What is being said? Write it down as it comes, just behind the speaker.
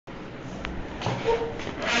Hey,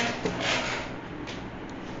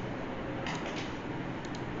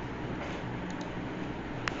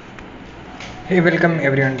 welcome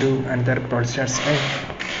everyone to another Brawl Stars live.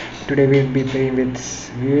 Today we'll be playing with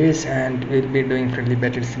viewers and we'll be doing friendly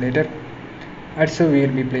battles later. Also, we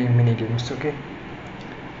will be playing mini games. Okay.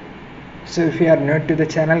 So if you are new to the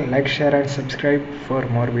channel, like, share, and subscribe for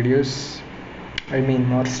more videos.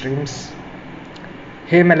 More streams.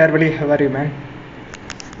 Hey, Malarvali, how are you, man?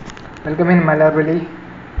 Welcome in, Malarvali.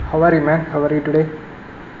 How are you, man? How are you today?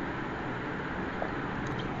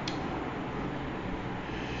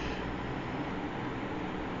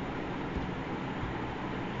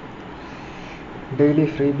 Daily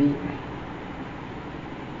freebie.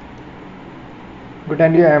 Good,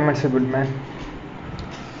 and you? I am also good, man.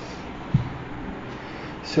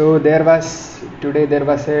 So there was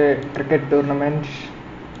a cricket tournament,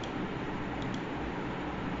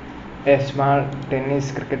 a small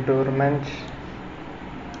tennis cricket tournament.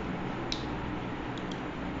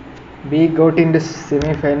 We got into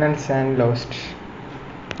semi-finals and lost.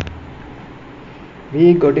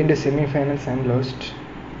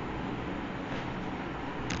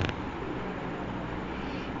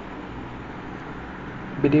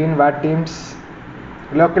 Between what teams?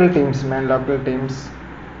 Local teams, man. Local teams.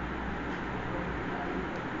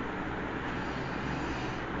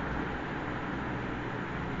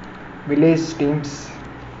 Village teams.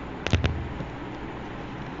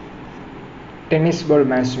 Tennis ball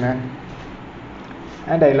match, man.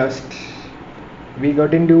 And I lost. We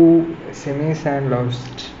got into semis and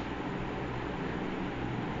lost.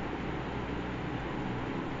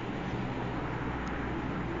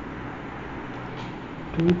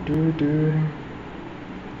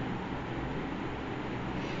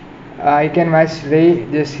 I can watch Ray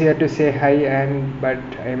just here to say hi, but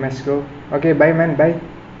I must go. Okay, bye, man. Bye.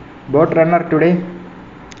 Boat runner today.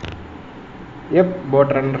 Yep,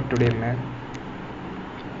 boat runner today, man.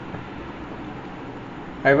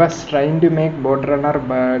 I was trying to make boat runner,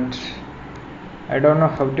 but I don't know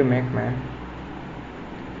how to make, man.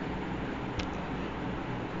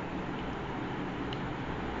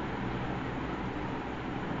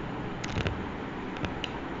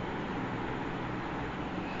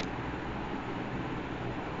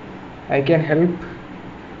 I can help.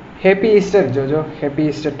 Happy Easter, Jojo. Happy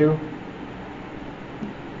Easter too.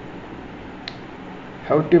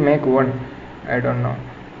 How to make one? I don't know.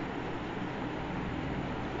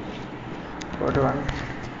 What one?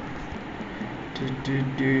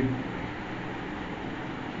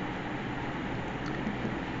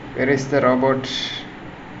 Where is the robot?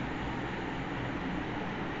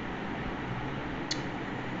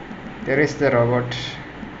 There is the robot.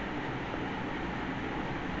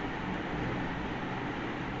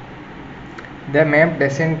 The map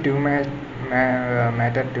doesn't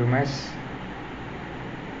matter too much.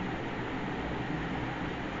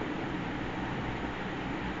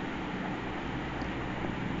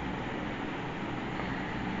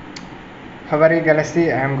 How are you, Galaxy?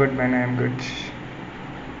 I am good, man. I am good.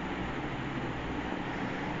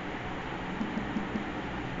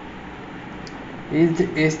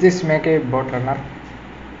 Is this make a boat runner?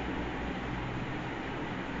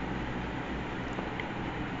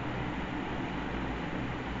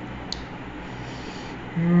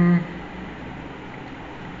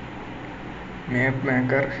 Map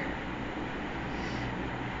maker.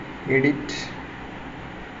 Edit.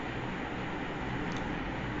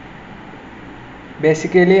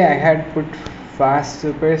 Basically, I had put fast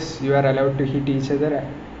supers. You are allowed to hit each other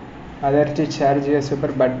to charge your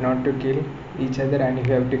super, but not to kill each other, and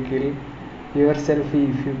you have to kill yourself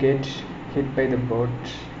if you get hit by the boat.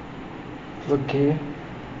 Okay.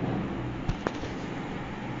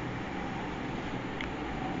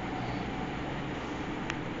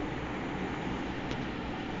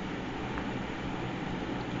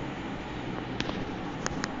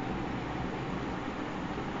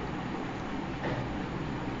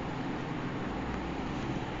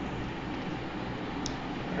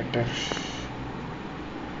 Better.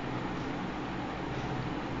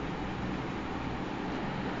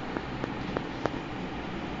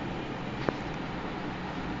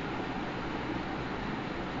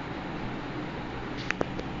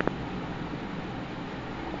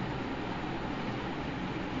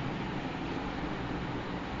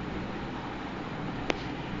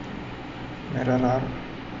 Mirror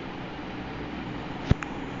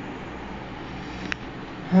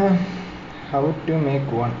arm. How to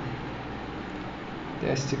make one?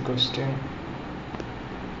 That's the question.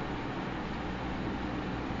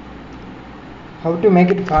 How to make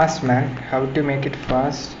it fast, man? How to make it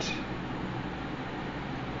fast?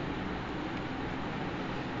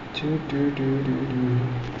 Do, do, do, do, do.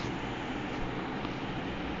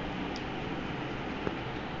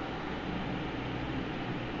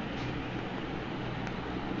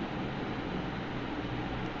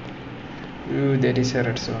 Ooh, there is a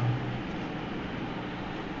red zone.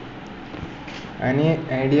 Any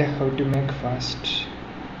idea how to make fast?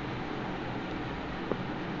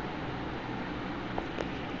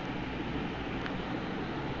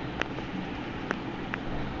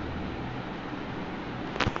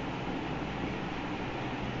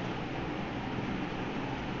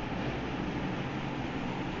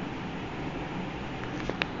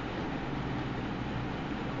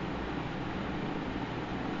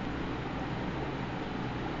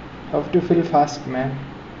 How to fill fast, man?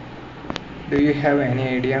 Do you have any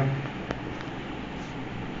idea?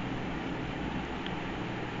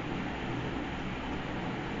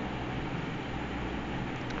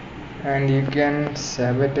 And you can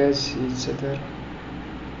sabotage each other.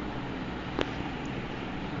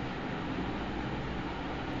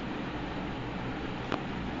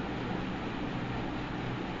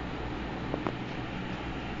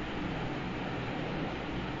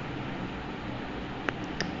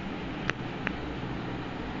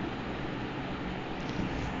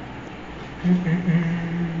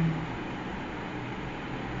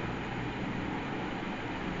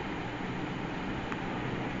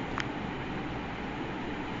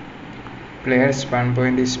 Player spawn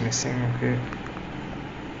point is missing. Okay.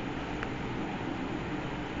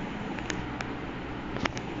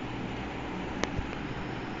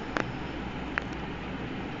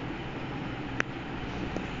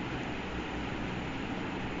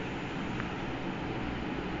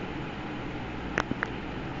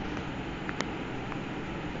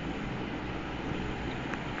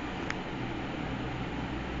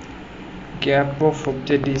 Gap of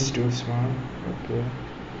object is too small. Okay.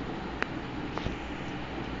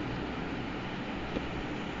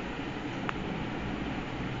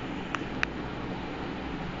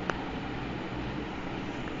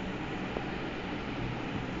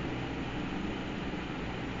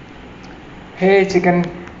 Hey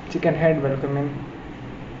chicken head, welcome in.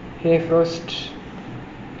 Hey Frost.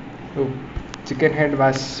 Oh, chicken head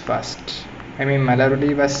was first. I mean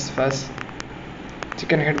Mallory was first.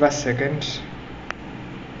 Chicken head was second.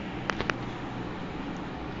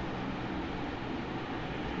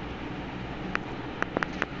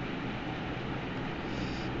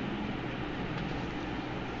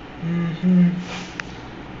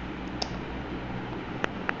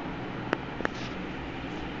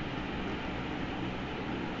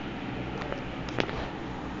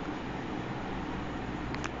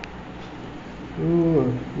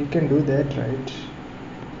 Ooh, you can do that, right?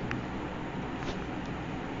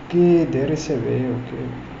 Okay, there is a way. Okay.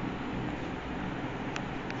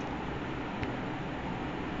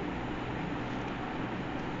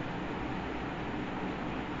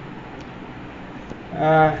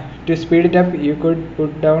 To speed it up, you could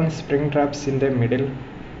put down spring traps in the middle.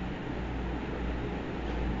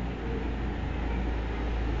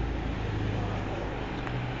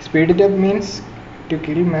 Speed it up means to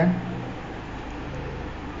kill, man.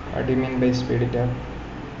 What do you mean by speed it up?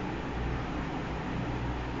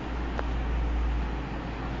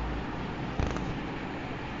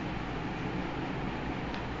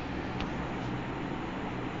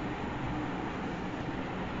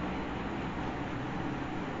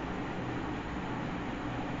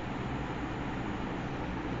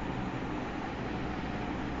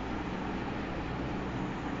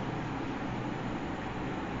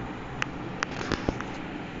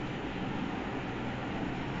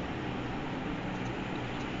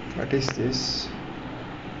 What is this?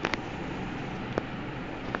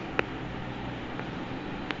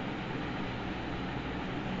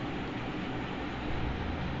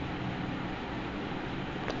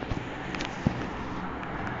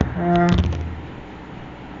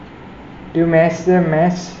 To match the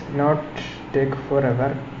match, not take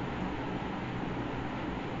forever.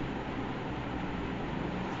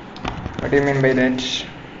 What do you mean by that?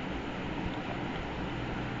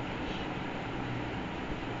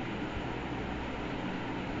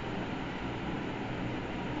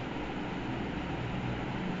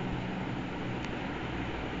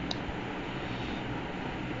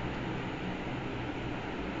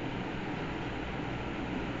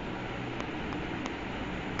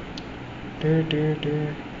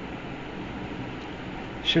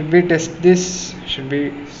 Should we test this? Should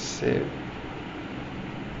we save?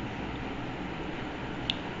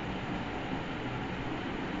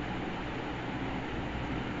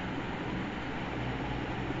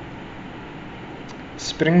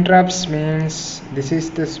 Spring traps means this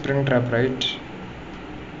is the spring trap, right?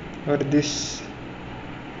 or this.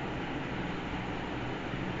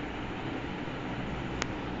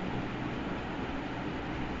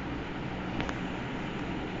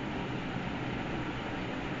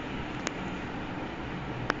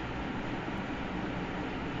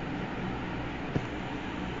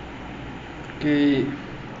 Okay,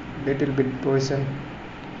 little bit poison.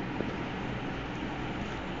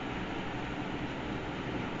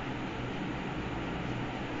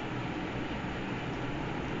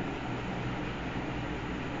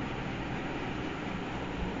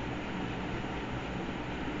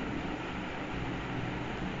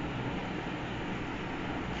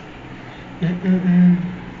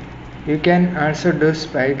 You can also do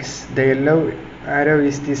spikes. The yellow arrow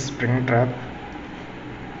is the spring trap.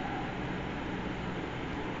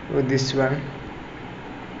 Oh, this one.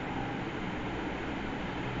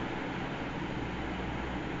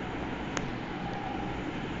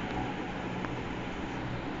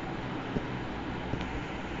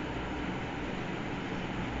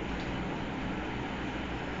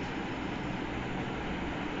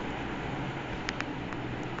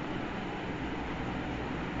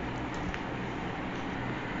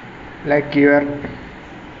 Like you are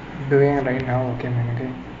doing right now. Okay, man.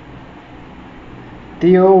 Okay.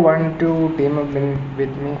 Theo want to team up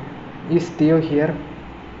with me. Is Theo here?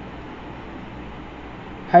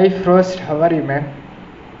 Hi Frost, how are you, man?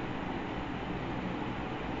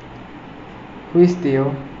 Who is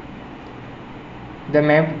Theo? The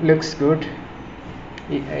map looks good.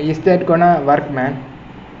 Is that gonna work, man?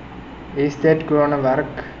 Is that gonna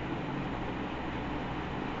work?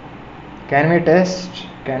 Can we test?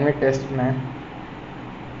 Can we test, man?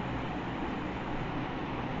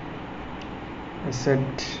 Is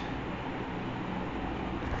it?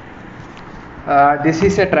 This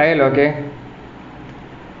is a trial, okay?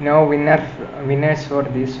 No winners for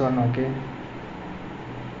this one, okay?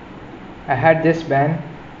 I had this ban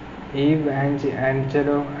Eve,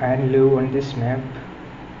 Angelo, and Lou on this map.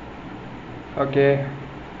 Okay.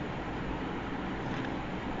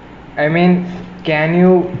 I mean, can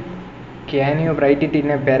you write it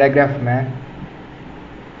in a paragraph, man?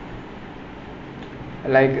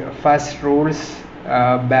 Like first rules,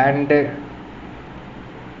 banned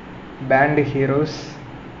heroes.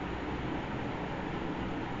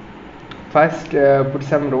 First, put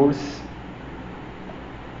some rules.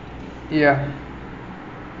 Yeah.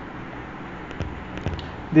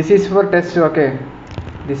 This is for test, okay?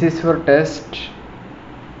 This is for test.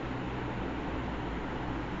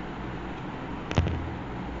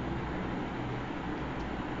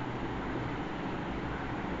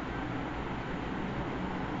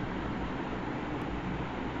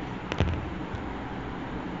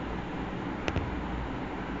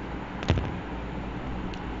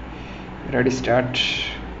 Ready, start.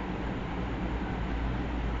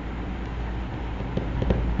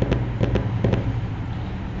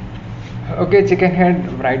 Okay, chicken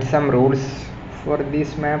head, write some rules for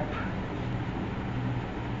this map.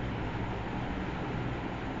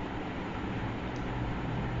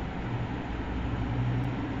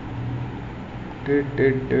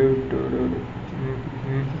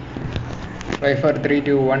 Five, four, three,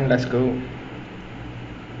 two, one. Let's go.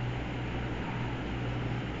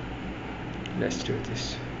 Let's do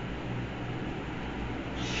this.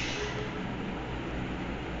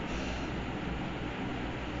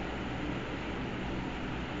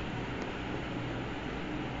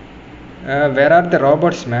 Where are the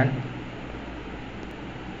robots, man?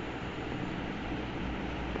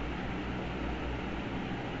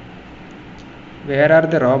 Where are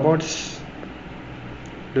the robots?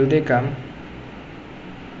 Do they come?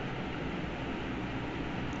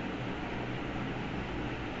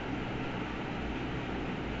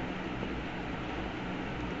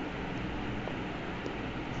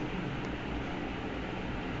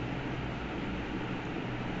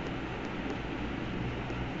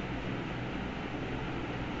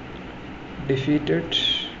 Defeated.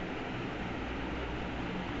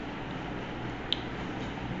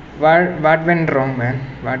 What went wrong, man?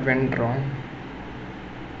 What went wrong?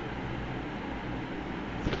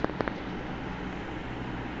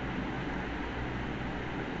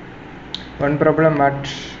 One problem,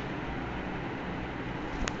 what?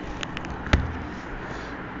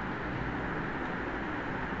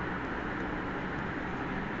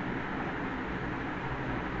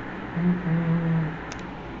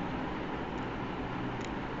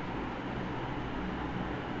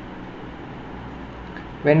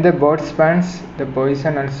 When the boat spans, the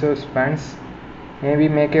poison also spans. Maybe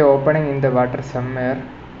make a opening in the water somewhere.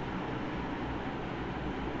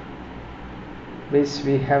 Which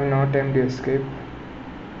we have no time to escape.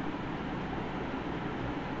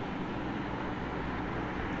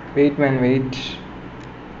 Wait, man, wait.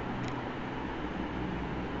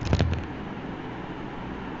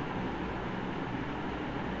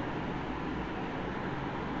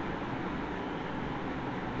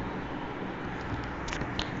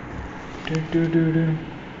 Do.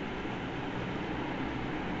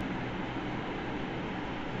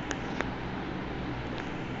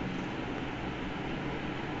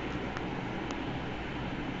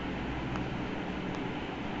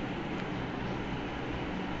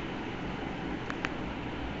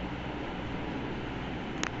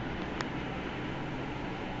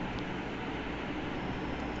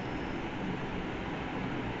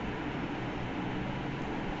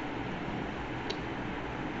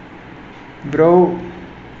 Bro,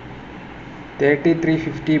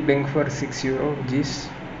 3350 blink for €6. Jeez.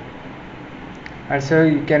 Also,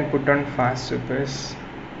 you can put on fast supers.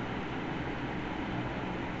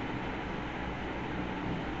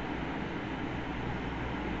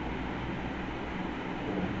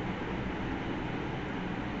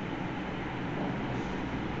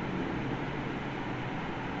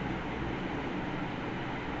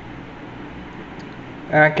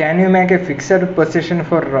 Can you make a fixed position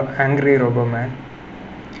for angry robo, man?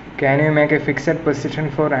 Can you make a fixed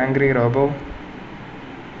position for angry robo?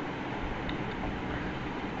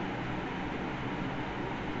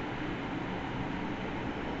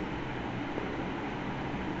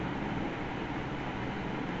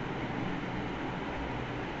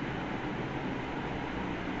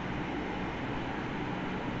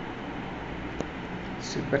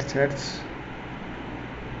 Super chats.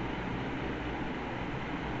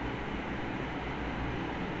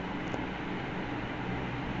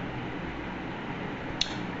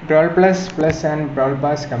 Brawl Plus and Brawl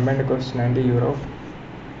Pass combined cost €90.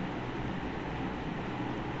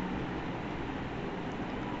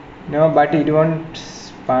 No, but it won't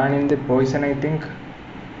spawn in the poison, I think.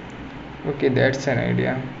 Okay, that's an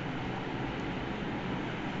idea.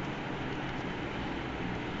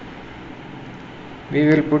 We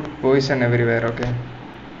will put poison everywhere, okay?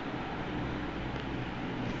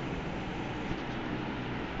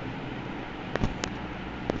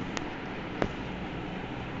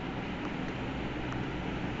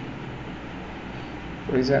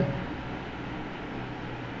 Poison.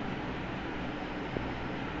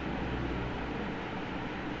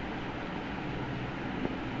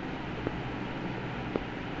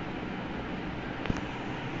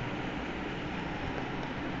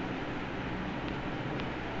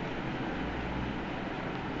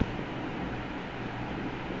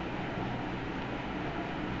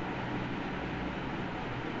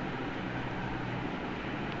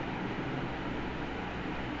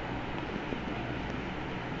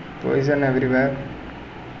 Poison everywhere.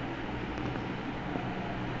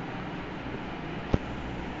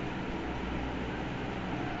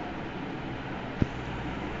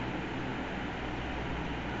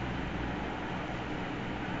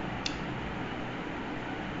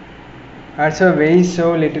 Also, why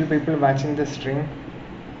so little people watching the stream?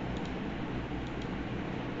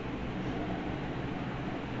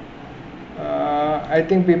 I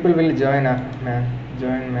think people will join up, man.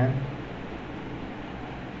 Join, man.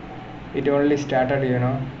 It only started, you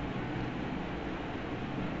know.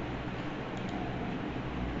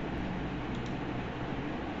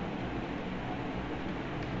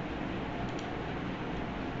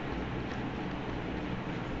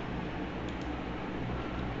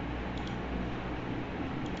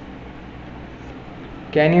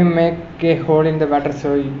 Can you make a hole in the water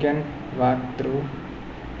so you can walk through?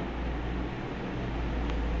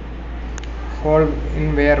 Hole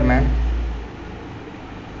in where, man?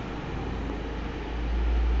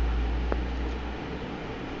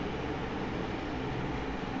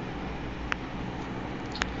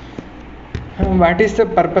 What is the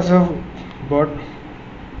purpose of bot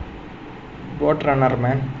runner,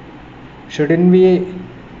 man? Shouldn't we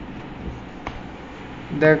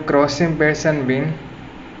the crossing person win?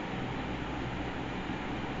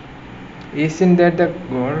 Isn't that the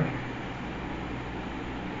goal?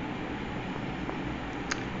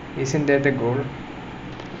 Isn't that the goal?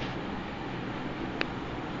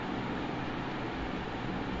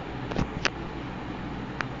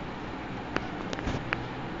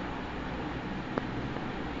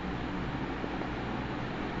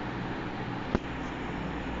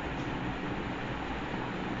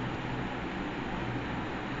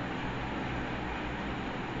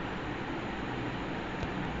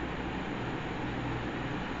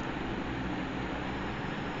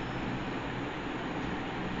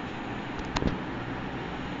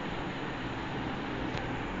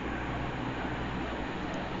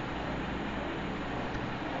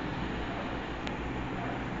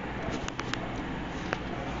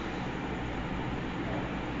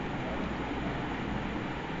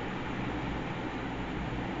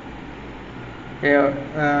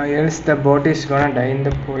 Yeah, else the boat is gonna die in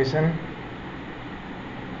the poison.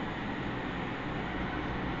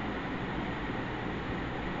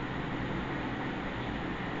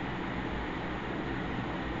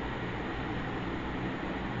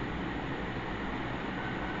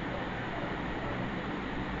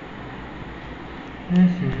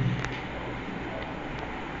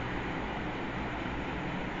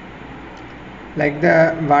 Like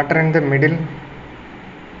the water in the middle.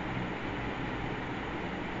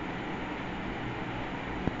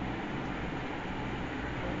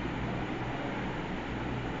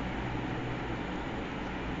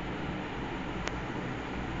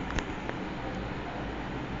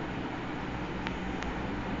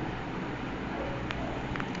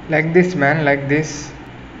 Like this, man, like this.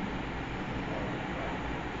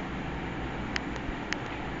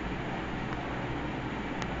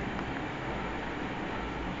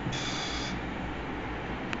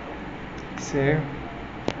 Save.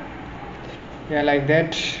 Yeah, like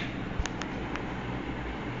that.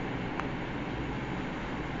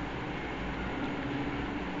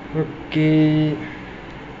 Okay.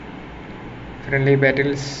 Friendly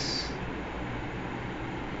battles.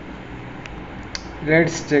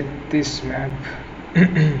 Let's check this map.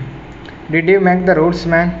 Did you make the rules,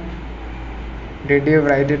 man? Did you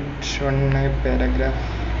write it on a paragraph?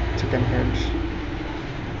 Second page.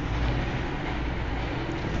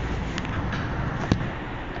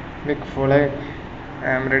 Big flag.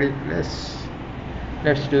 I am ready.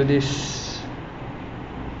 Let's do this.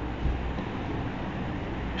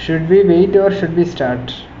 Should we wait or should we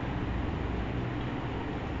start?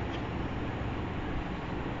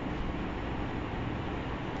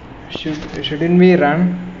 Shouldn't we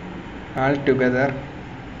run all together?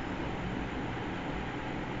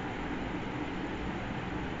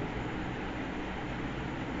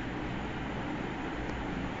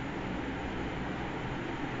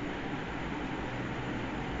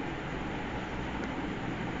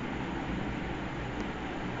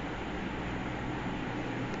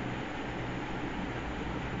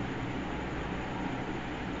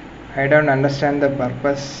 I don't understand the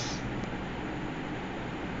purpose.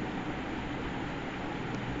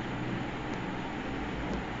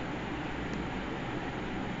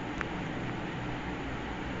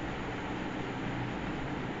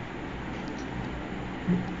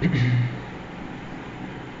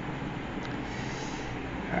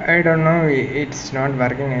 I don't know, it's not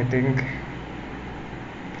working.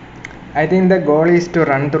 I think the goal is to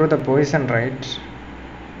run through the poison, right?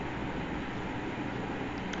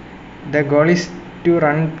 The goal is to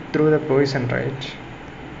run through the poison, right?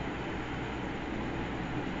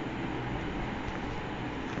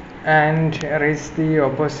 And race the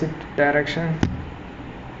opposite direction,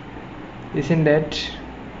 isn't it?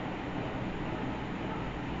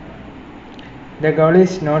 The goal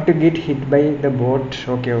is not to get hit by the boat.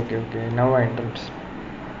 Okay. Now I understand.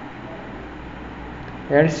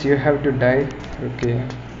 Else you have to die. Okay.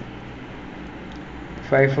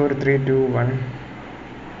 5, 4, 3, 2, 1.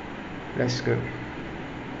 Let's go.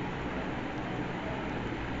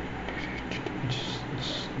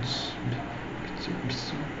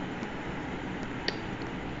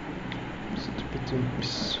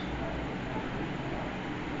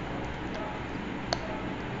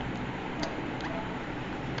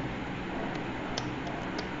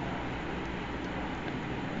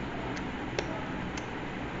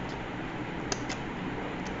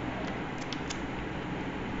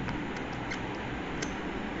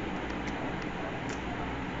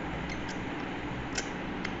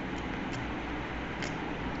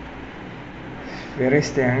 Where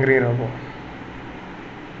is the angry robot?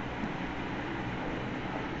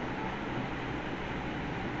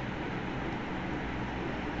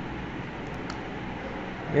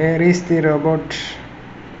 Where is the robot?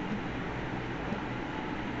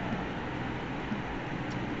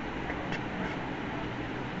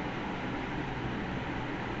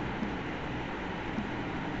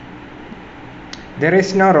 There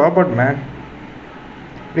is no robot, man.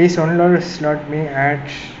 Please only slot me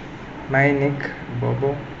at my nick,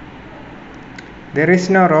 Bobo. There is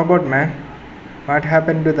no robot, man. What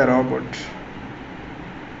happened to the robot?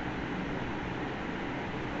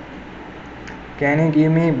 Can you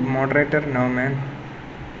give me moderator now, man?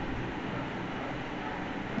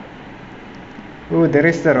 Oh, there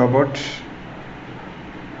is the robot.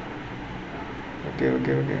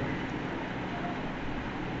 Okay.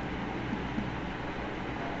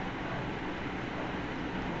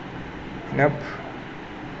 Nope.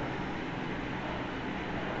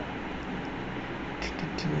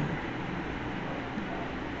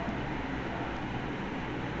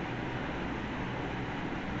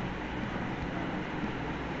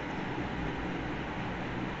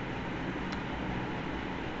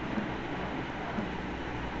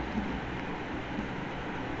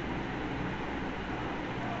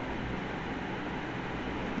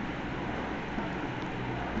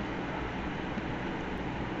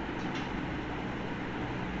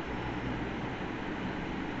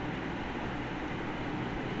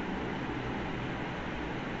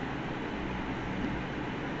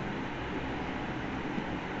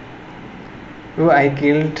 Oh, I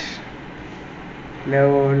killed.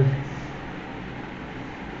 Lol.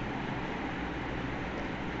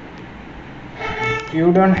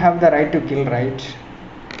 You don't have the right to kill, right?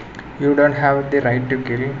 You don't have the right to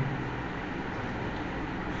kill.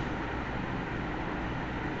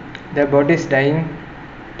 The bot is dying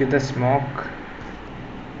to the smoke.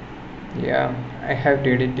 Yeah, I have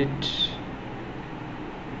did it.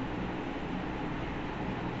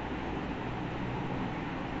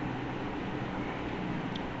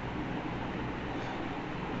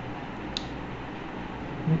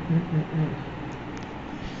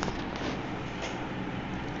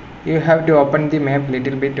 You have to open the map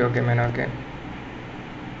little bit, okay man, okay.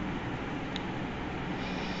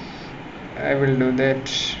 I will do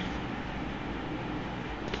that.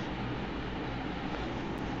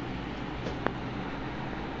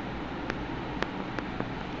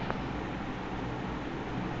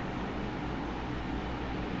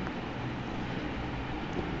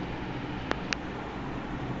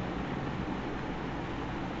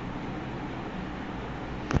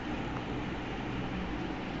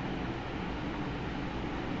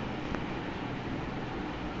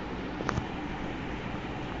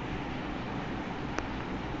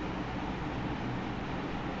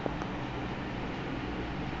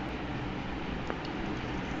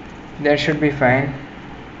 That should be fine.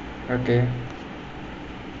 Okay.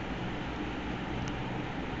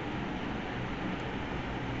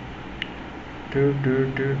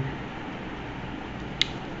 Do.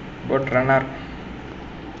 Bot runner.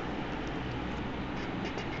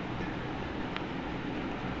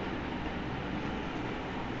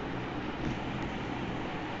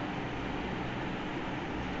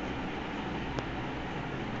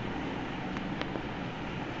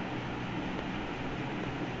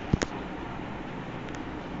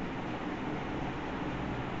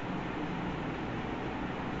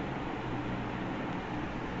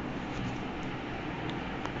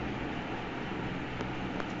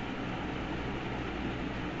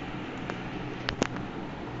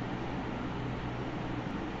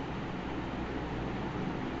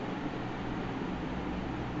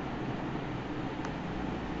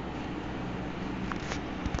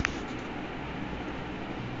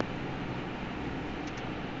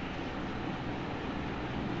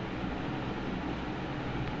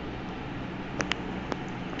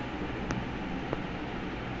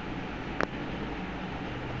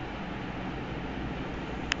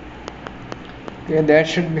 Yeah, that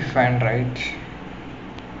should be fine, right?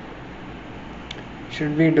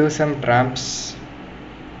 Should we do some traps?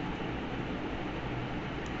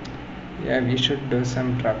 Yeah, we should do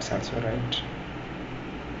some traps also, right?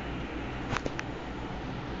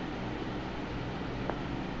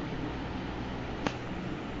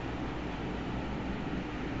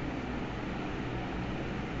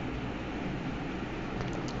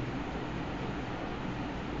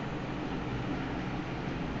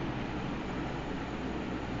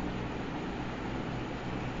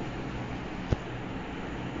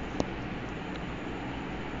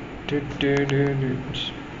 Do.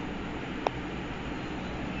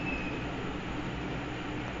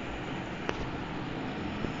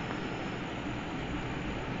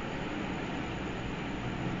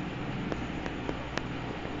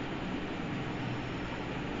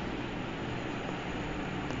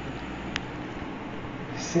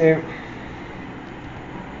 Save.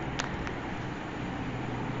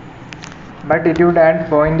 But it would add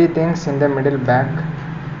pointy things in the middle back.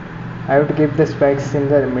 I would keep the spikes in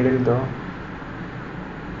the middle though.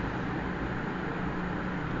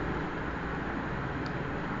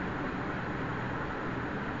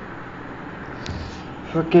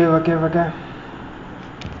 Okay.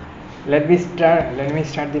 Let me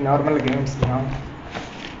start the normal games now.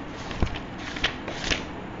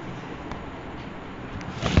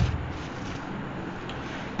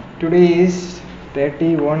 Today is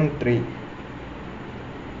 31/3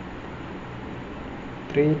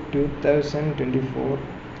 2024.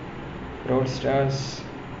 Brawl Stars.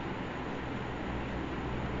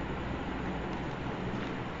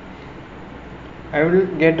 I will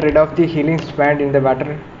get rid of the healing span in the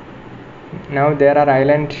water. Now there are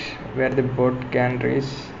islands where the boat can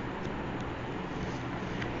race.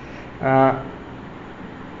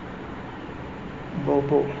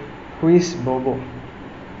 Bobo. Who is Bobo?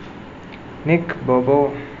 Nick Bobo.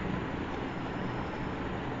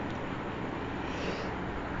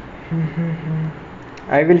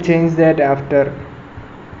 I will change that after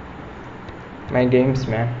my games,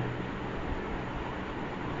 man.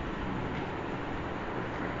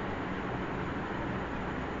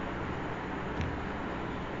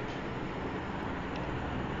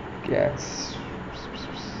 Yes.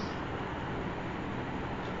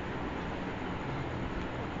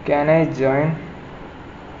 Can I join?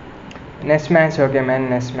 Next match, okay man,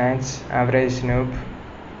 next match. Average noob.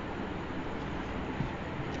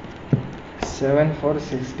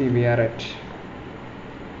 7460 we are at.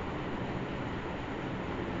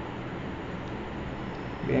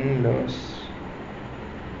 Win loss.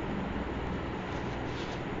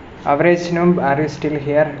 Average noob, are you still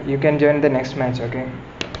here? You can join the next match, okay?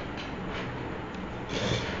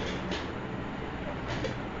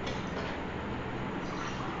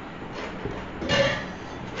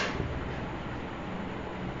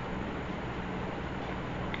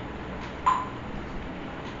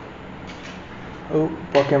 Oh,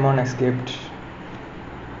 Pokemon escaped.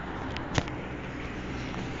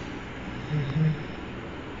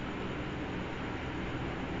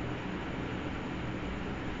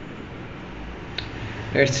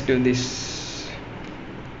 Let's do this.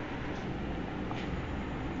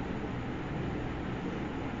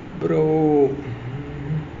 Bro.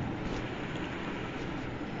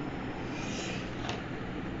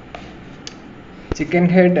 Chicken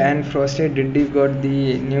Head and Frosted, did you got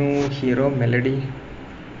the new hero Melody?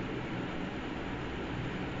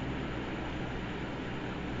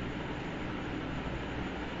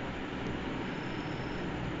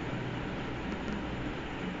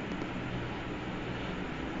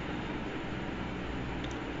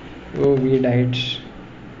 Oh, we died.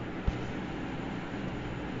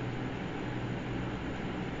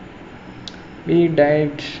 We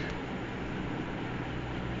died.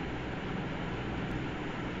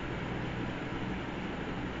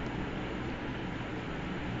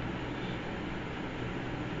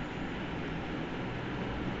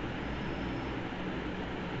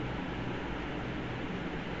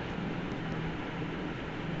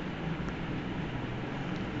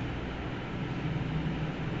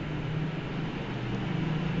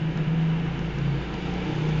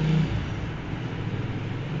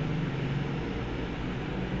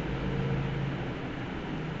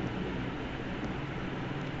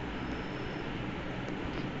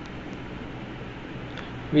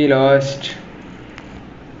 We lost.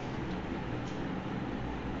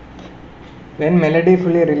 When Melody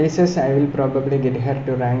fully releases, I will probably get her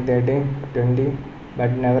to rank 13, 20,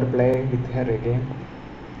 but never play with her again.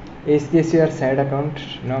 Is this your side account?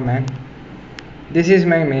 No man. This is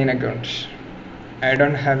my main account. I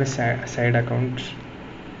don't have a side account.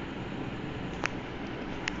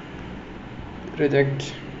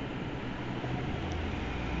 Reject.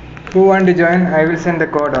 Who want to join? I will send the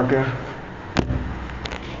code, okay?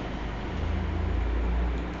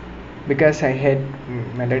 Because I hate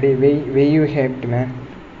Melody. Way you hate, man.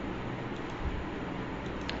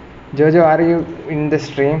 Jojo, are you in the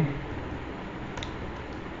stream?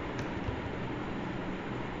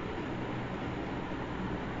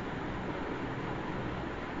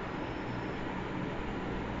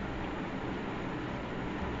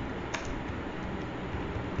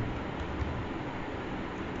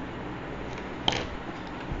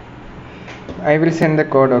 I will send the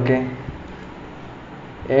code, okay?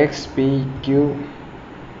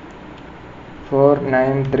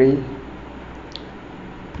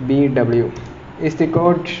 XPQ493BW is the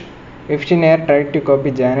code. If she never tried to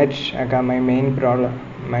copy Janet, my main brawler,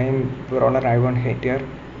 I won't hate her.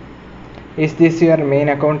 Is this your main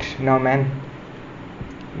account? No man.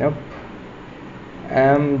 Nope.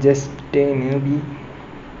 I'm just a newbie.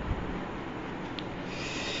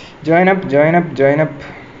 Join up.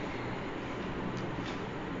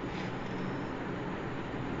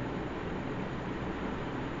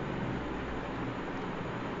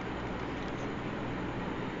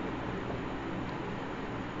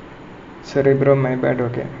 Sorry bro, my bad,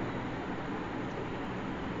 okay.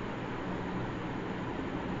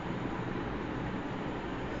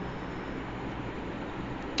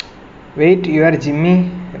 Wait, you are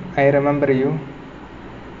Jimmy? I remember you.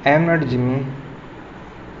 I am not Jimmy.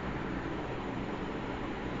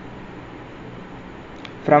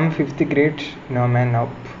 From 5th grade? No man, nope.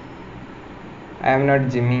 I am not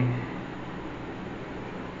Jimmy.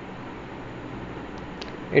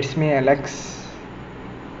 It's me, Alex.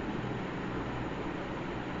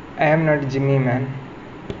 I am not Jimmy, man.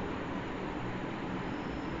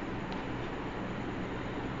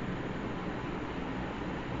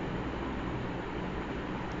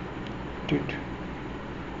 Dude.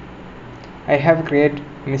 I have created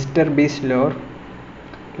Mr. Beast lore.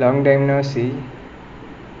 Long time no see.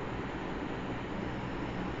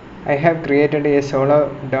 I have created a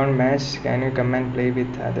solo down match. Can you come and play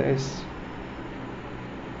with others?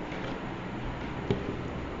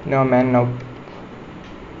 No man, nope.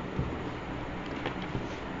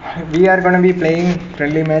 We are gonna be playing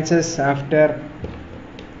friendly matches after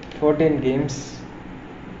 14 games.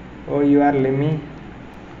 Oh, you are Lemmy.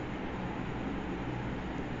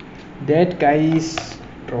 That guy is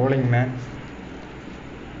trolling, man.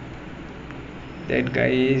 That guy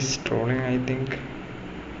is trolling, I think.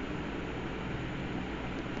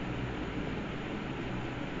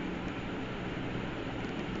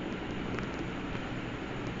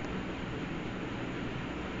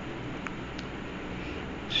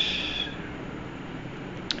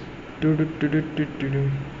 Do do do do do do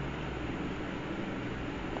do.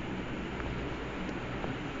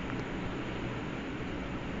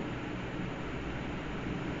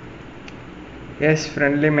 Yes,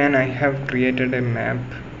 friendly man, I have created a map.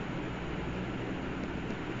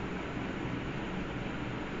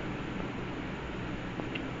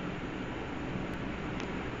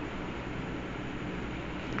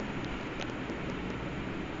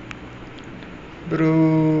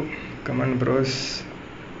 Bro, come on, bros.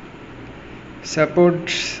 Support,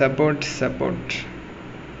 support, support.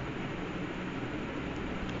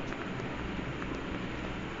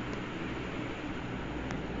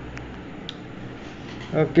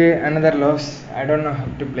 Okay, another loss. I don't know how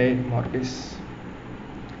to play Mortis.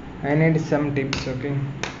 I need some tips, okay?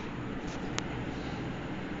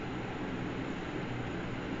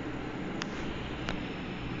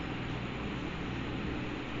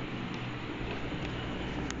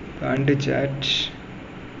 Can't do chat.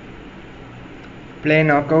 Play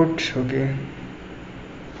knockout, okay.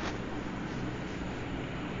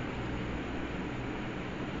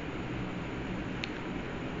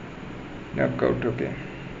 Knockout, okay.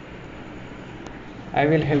 I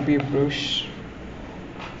will help you, Bruce.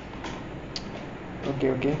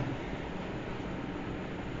 Okay, okay.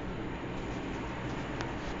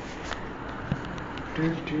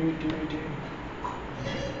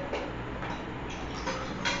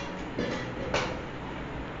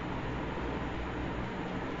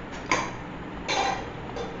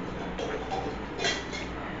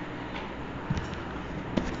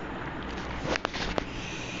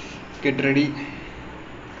 Get ready.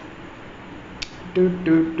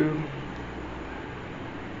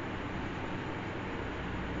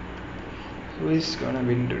 Who is gonna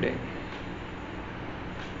win today?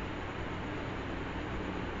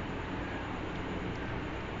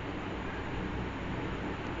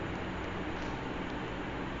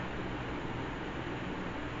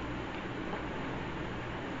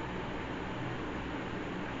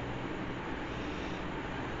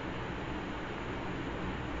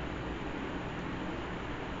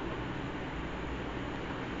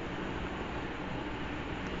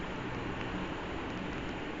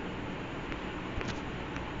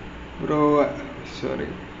 Bro, sorry.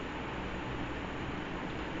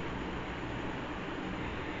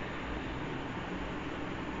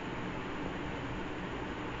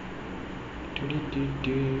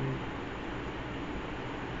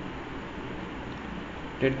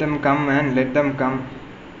 Let them come, man. Let them come.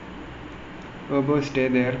 Bobo, stay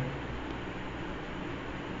there.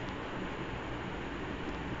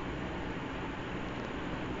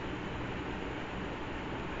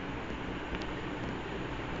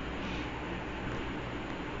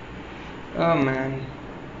 Oh man.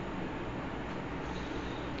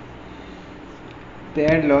 They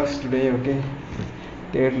had lost today, okay?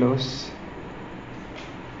 They had lost.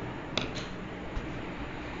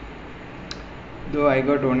 Though I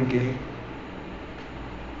got one kill.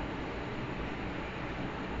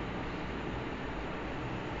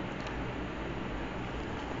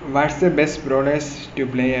 What's the best brawlers to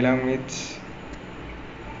play along with?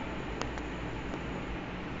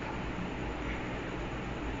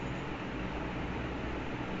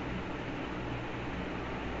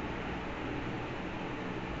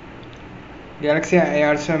 Galaxy, I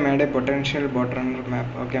also made a potential bot runner map.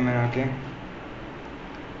 Okay, man, okay.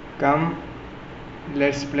 Come,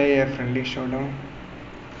 let's play a friendly showdown.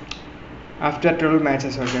 After 12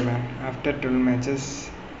 matches, okay, man. After 12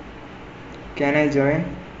 matches, can I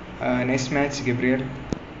join? Next match, Gabriel.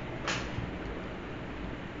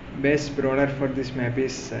 Best brawler for this map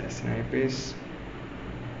is Snipers.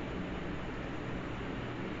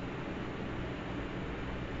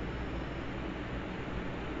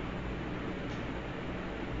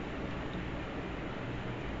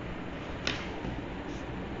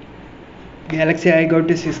 Galaxy, I got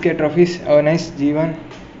to 6k trophies. Oh, nice, G1.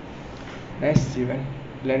 Nice, G1.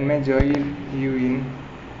 Let me join you in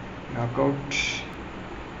knockout.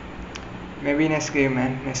 Maybe next game,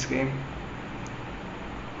 man. Next game.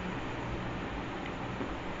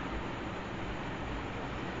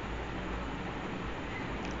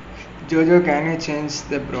 Jojo, can you change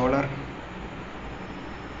the brawler?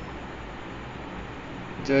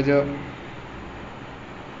 Jojo.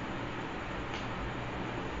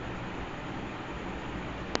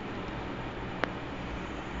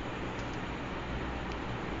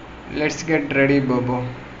 Let's get ready, Bobo.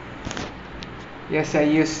 Yes, I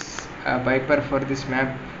use Viper for this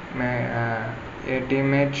map. A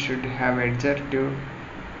teammate should have Edger to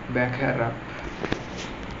back her up.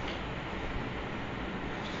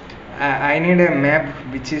 I need a map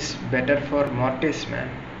which is better for Mortis, man.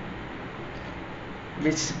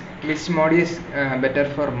 Which which mod is better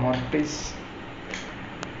for Mortis?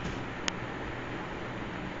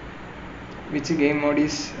 Which game mode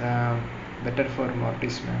is better for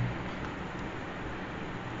Mortis, man?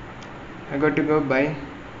 I got to go. Bye.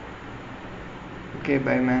 Okay,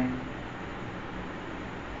 bye, man.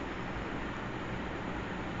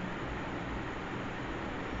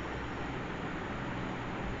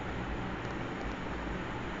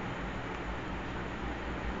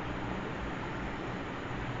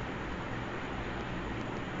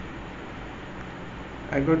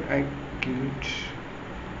 I killed.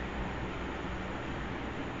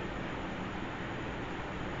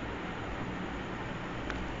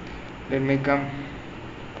 Let me come.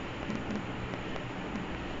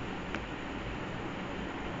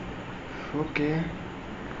 Okay.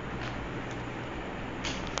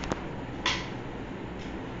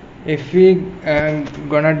 If we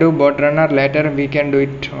gonna do bot runner later, we can do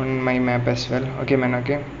it on my map as well. Okay, man.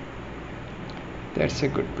 Okay. That's a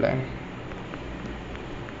good plan.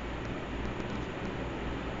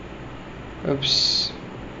 Oops.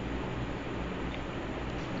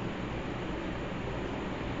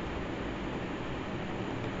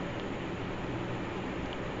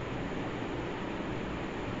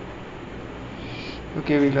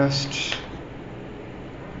 Okay, we lost.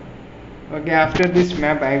 Okay, after this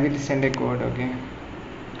map I will send a code. Okay,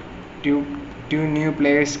 two new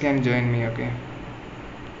players can join me. Okay,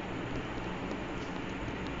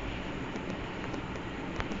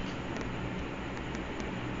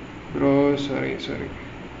 bro, sorry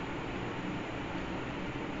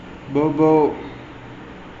Bobo.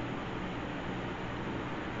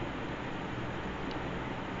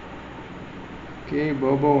 Okay,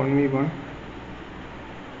 Bobo 1v1.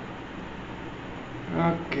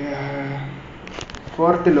 Okay,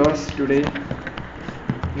 fourth loss today,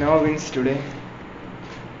 no wins today.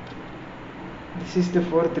 This is the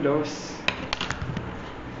fourth loss.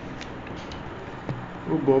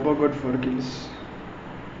 Oh, Bobo got 4 kills.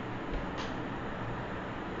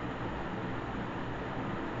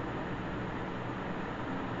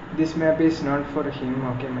 This map is not for him.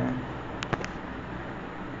 Okay, man.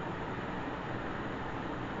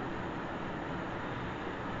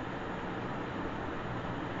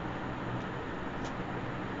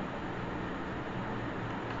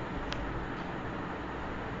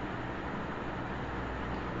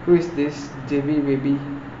 Who is this? JB baby.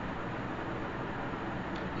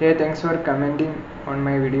 Hey, thanks for commenting on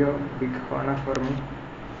my video. Big honor for me.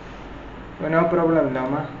 Oh, no problem,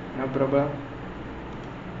 Lama. No problem.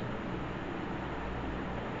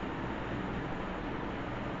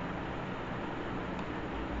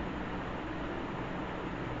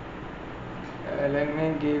 Let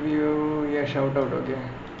me give you a shout out. Okay.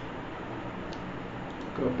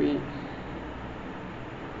 Copy.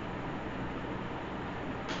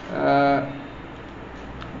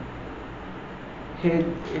 Hey,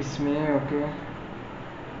 it's me. Okay.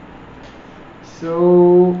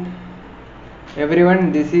 So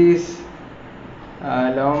everyone, this is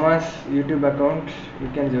Lama's YouTube account. You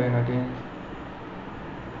can join. Okay.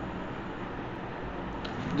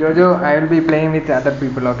 Jojo, I will be playing with other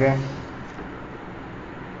people. Okay.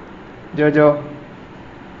 Jojo.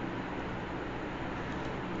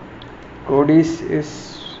 Codis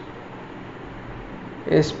is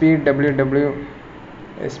SPWM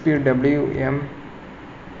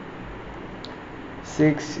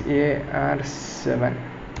 6AR7.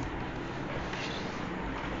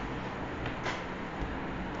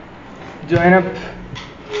 Join up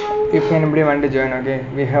if anybody want to join. Okay,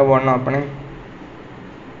 we have one opening.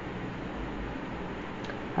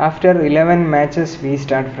 After 11 matches we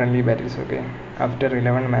start friendly battles. Okay, after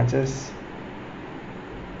 11 matches.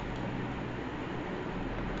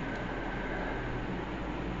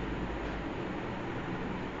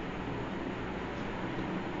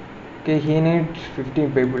 Okay, he needs 50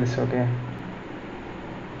 people. Okay.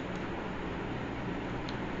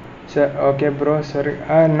 So, okay, bro. Sorry.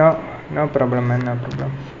 No problem, man. No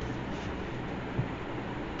problem.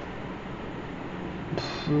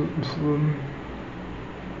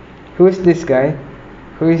 Who is this guy?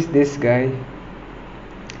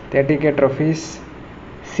 30k trophies.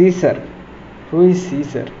 Caesar. Who is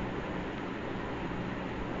Caesar?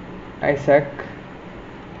 Isaac.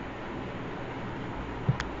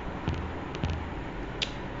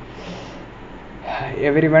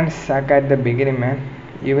 Everyone suck at the beginning, man.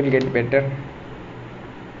 you will get better.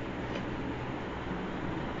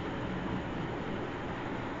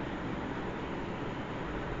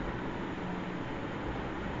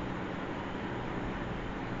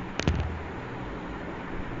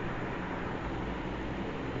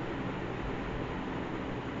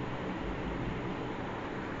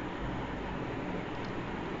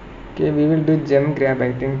 Okay, we will do gem grab,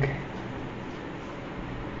 I think.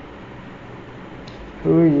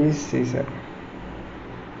 Who is Caesar?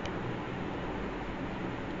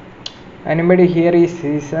 Anybody here is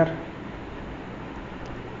Caesar?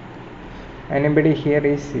 Anybody here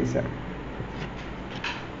is Caesar?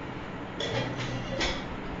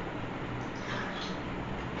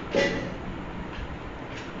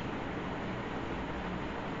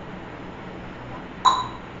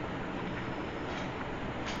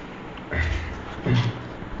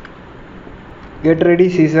 Get ready,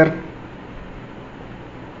 Caesar.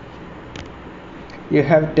 You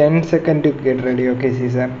have 10 seconds to get ready, okay,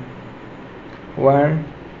 Caesar? 1,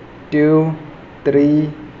 2,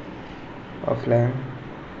 3, offline.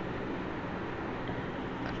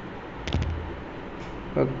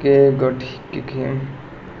 Okay, got kick him.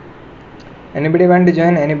 Anybody want to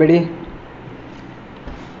join? Anybody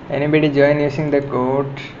join using the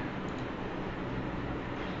code?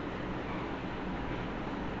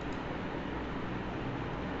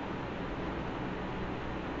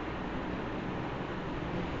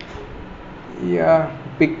 Yeah,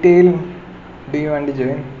 Pigtail, do you want to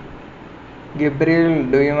join? Gabriel,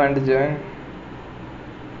 do you want to join?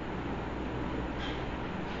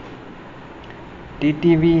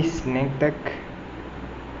 TTV Snake Duck.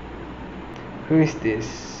 Who is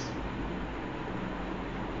this?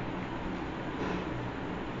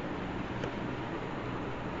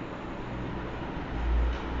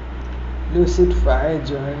 Lucid Fire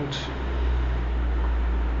joined.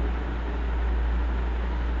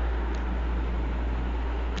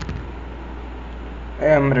 I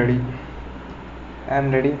am ready.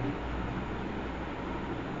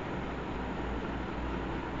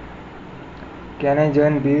 Can I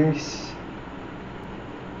join this?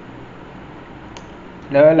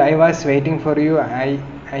 Well, I was waiting for you. I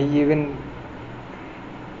even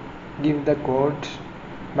give the code,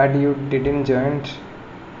 but you didn't join.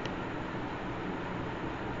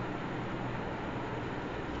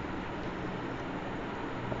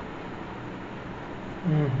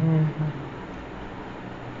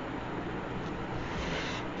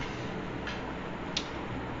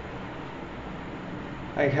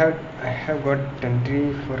 I have got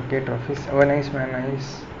 24k trophies. Oh, nice man,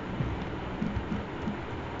 nice.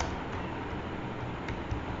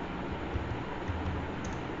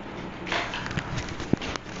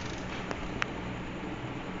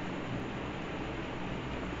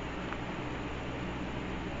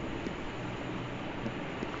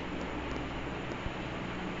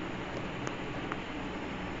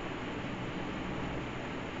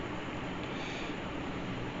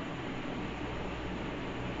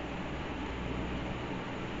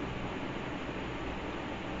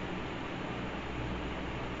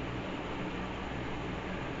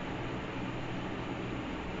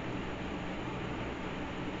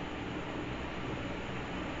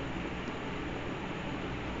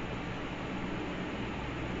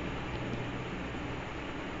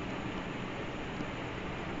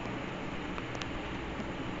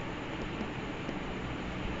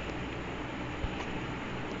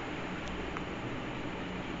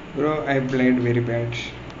 Bro, I played very bad.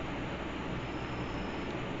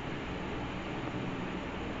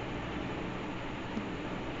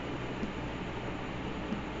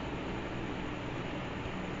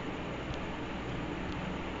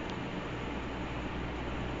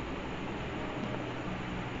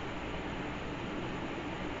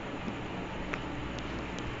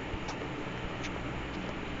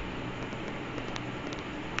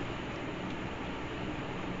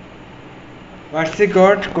 What's the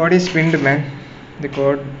code? Code is pinned, man. The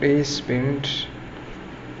code is pinned.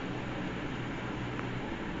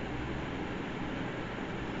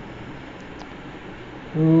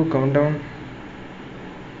 Ooh, countdown.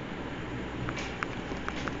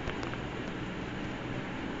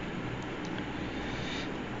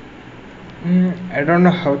 I don't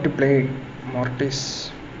know how to play Mortis.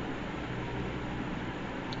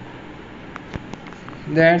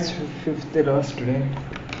 That's fifth loss today.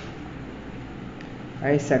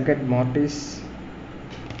 I suck at Mortis.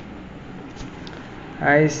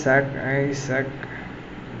 I suck.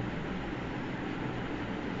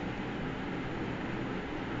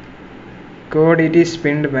 Code, it is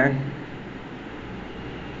pinned, man.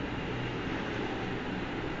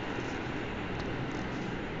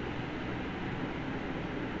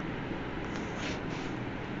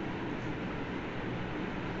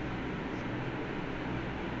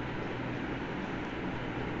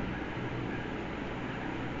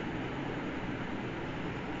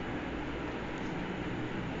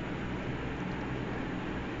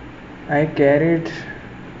 I carried.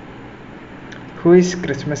 Who is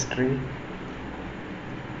Christmas tree?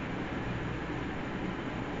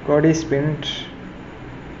 Cody spent.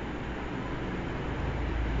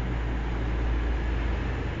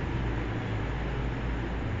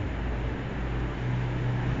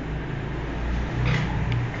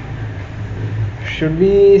 Should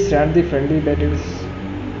we start the friendly battles?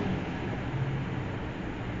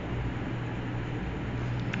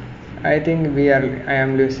 I think I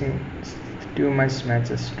am losing too much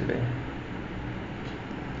matches today.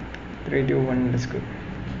 3, 2, 1, let's go.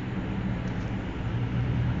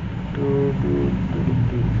 2, 2, 2,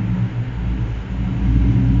 2.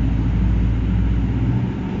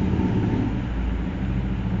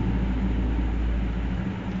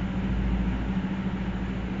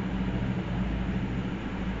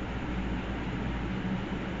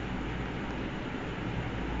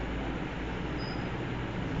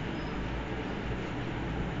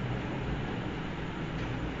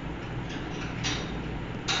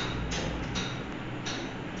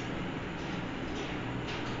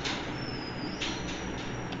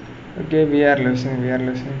 Okay, we are losing.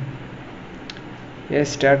 Yes,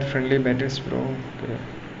 start friendly battles, bro. Okay.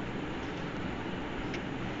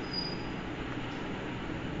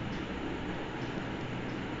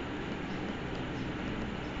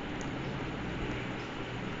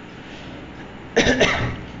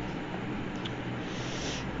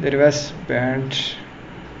 There was bad,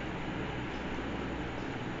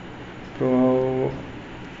 bro.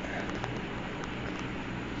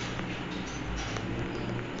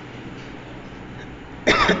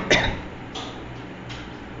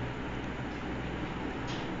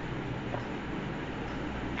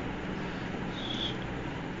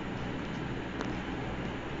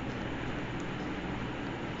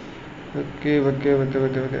 Okay.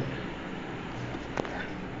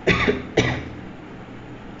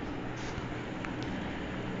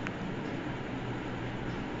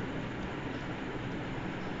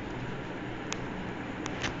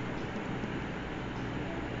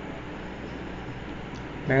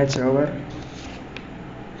 Match over.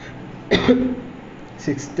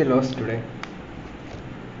 6th loss today.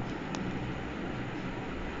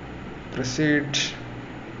 Proceed.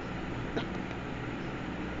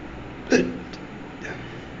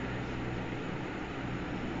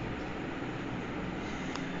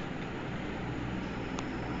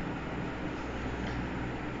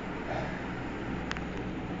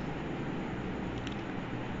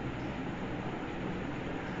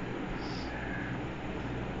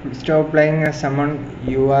 Stop playing as someone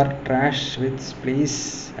you are trash with,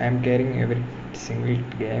 please. I am carrying every single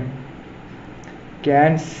game.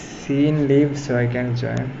 Can scene leave so I can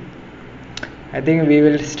join? I think we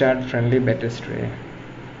will start friendly battles today.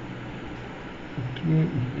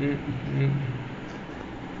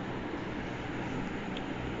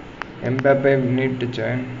 Mbappe need to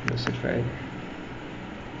join. Lucifer.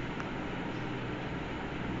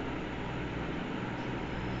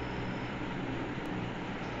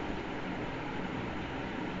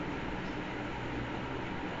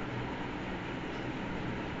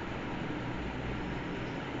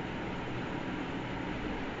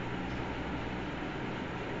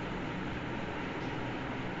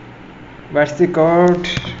 What's the code?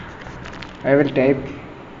 I will type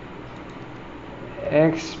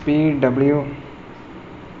XPW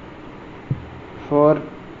 4PTF.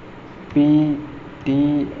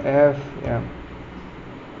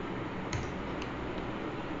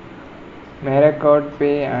 मेरा code पे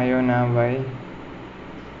आयो ना भाई.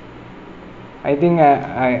 I think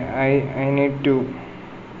I need to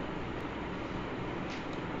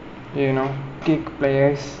kick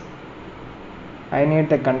players. I need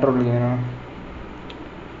the control,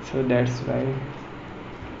 so that's why.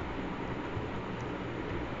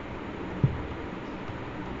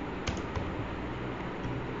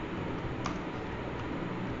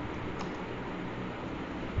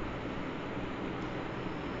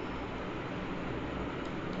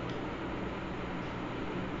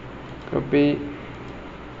 Copy,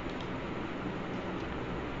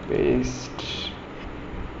 paste.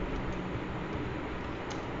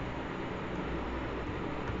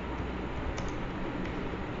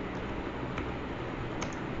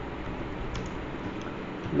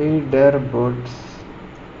 Leaderboards.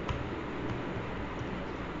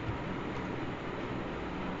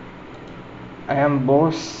 I am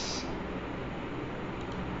boss.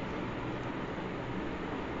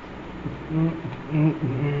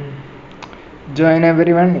 Join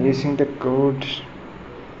everyone using the code.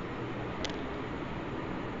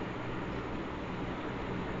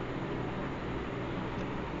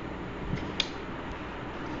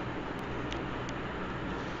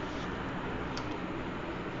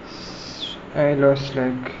 I lost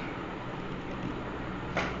like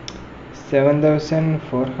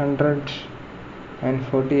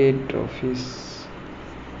 7,448 trophies.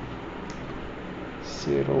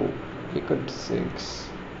 0 equal to 6.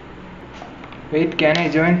 Wait, can I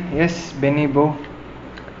join? Yes, Benny Bo.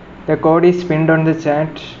 The code is pinned on the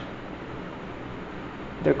chat.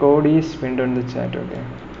 The code is pinned on the chat, okay.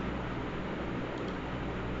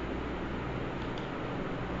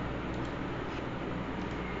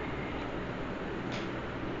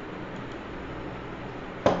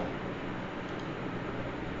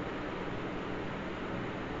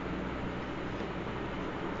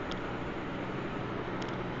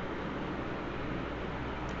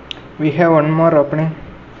 We have one more opening.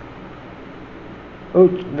 Oh,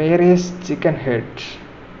 where is chicken head?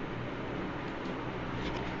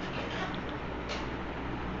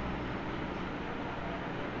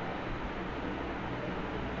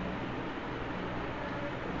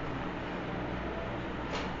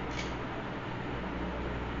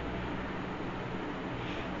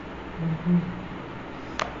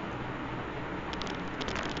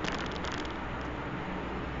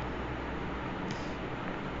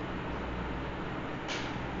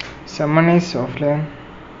 Someone is offline.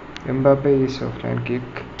 Mbappe is offline. Kick.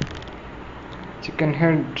 Chicken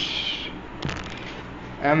head.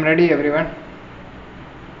 I am ready, everyone.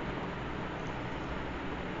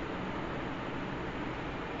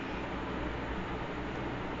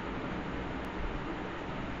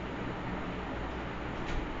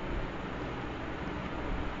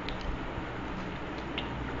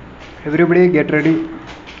 Everybody get ready.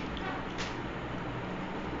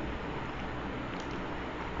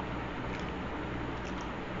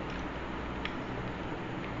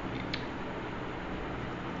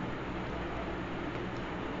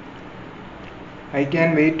 I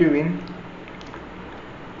can wait to win.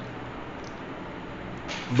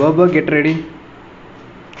 Bobo, get ready.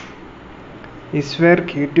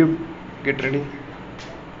 Iswerk, YouTube, get ready.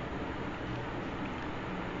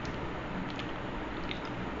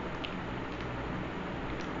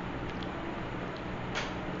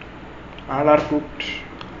 All are cooked.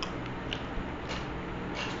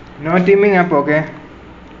 No teaming up, okay?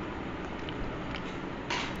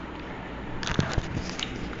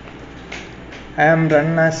 I am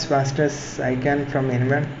run as fast as I can from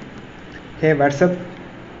anyone. Hey, what's up?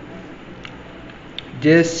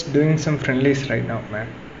 Just doing some friendlies right now, man.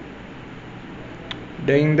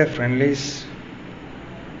 Doing the friendlies.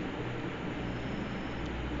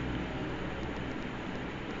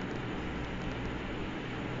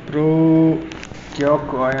 Bro, Kyok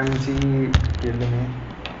OMG killed me.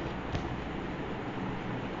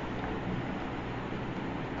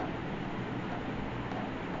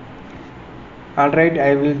 Alright,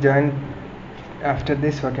 I will join after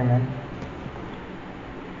this, okay, man.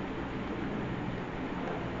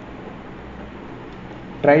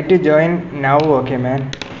 Try to join now, okay, man.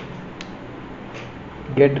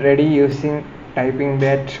 Get ready typing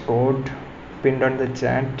that code pinned on the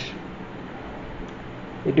chat.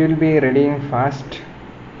 It will be readying fast.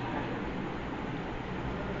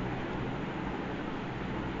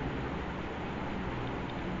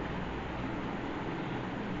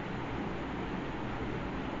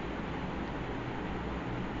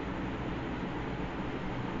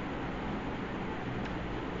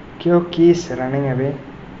 Kyok is running away.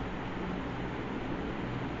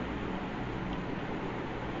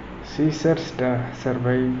 Caesar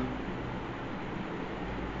survive.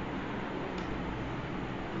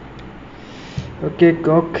 Okay,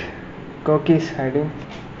 Cock is hiding.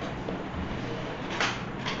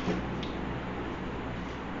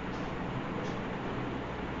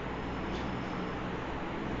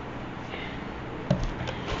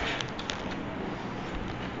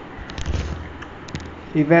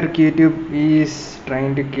 Iverk YouTube is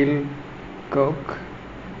trying to kill Cock.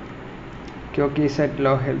 Cock is at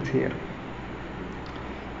low health here.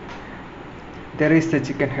 There is the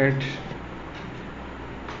chicken head.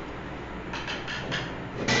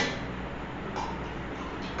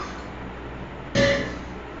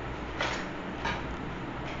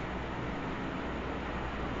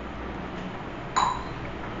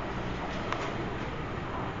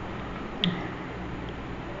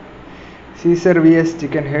 Caesar vs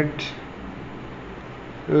chicken head.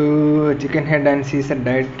 Chicken head and Caesar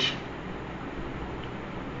died.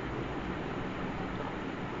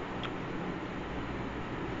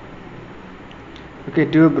 Okay,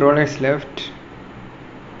 2 brawlers left.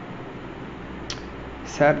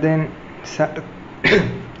 Sardine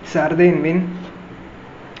win.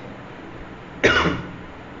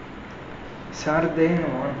 Sardine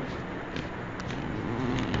won.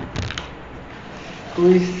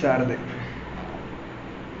 Who is Sardine?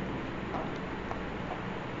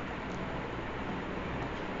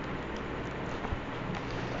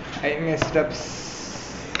 I messed up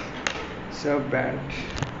so bad.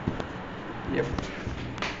 Yep.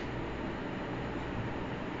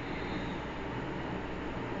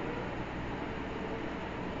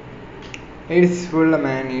 It's full,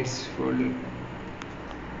 man. It's full.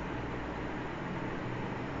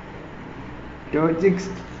 Dojix.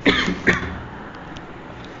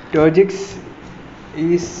 Dojix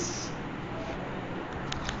is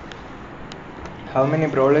how many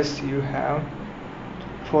brawlers you have?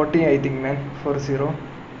 40, I think, man. 40.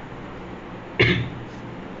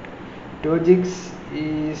 Dojix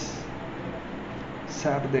is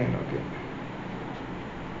Sarden. Okay.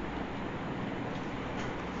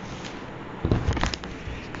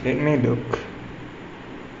 Let me look.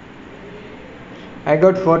 I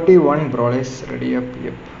got 41 brawlers ready up.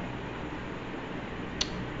 Yep.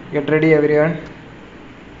 Get ready, everyone.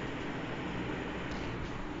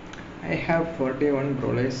 I have 41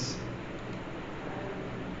 brawlers.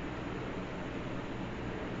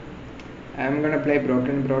 I am gonna play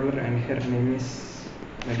Broken Brawler and her name is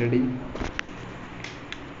Melody.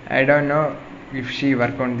 I don't know if she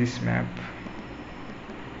work on this map.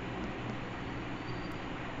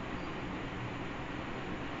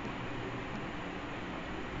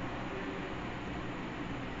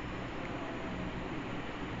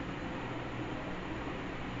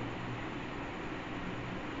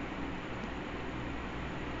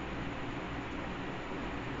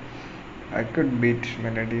 I could beat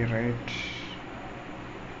Melody, right?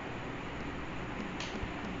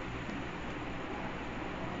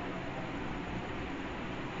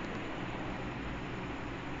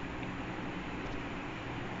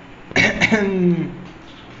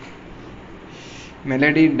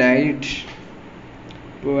 Melody died.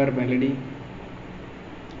 Poor Melody.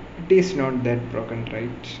 It is not that broken,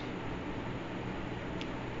 right?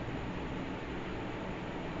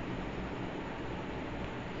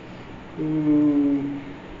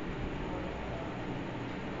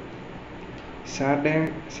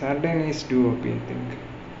 Sarden is too OP, I think.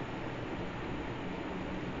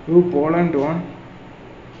 Poland won.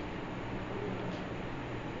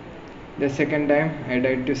 The second time I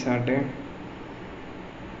died to Sarden.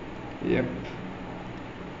 Yep.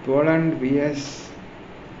 Poland vs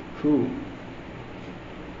who?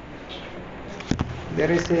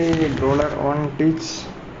 There is a brawler on Twitch.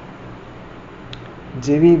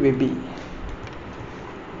 JV baby.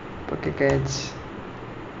 Okay,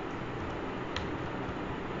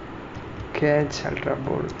 catch ultra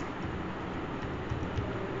ball.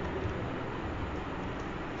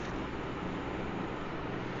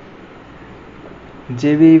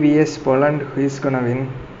 JV vs Poland, who is gonna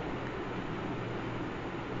win?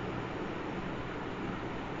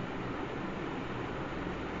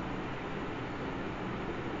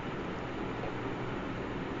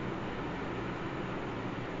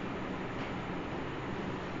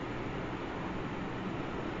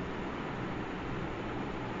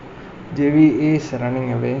 JV is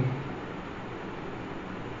running away.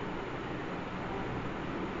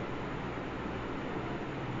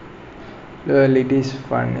 Well, it is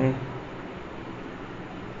funny.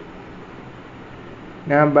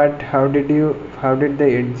 Nah, but how did the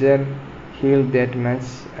Edger heal that much?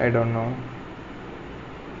 I don't know.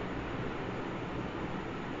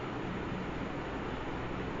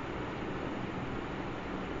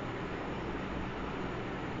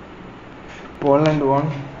 Poland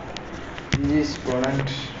won. This is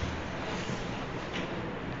Poland.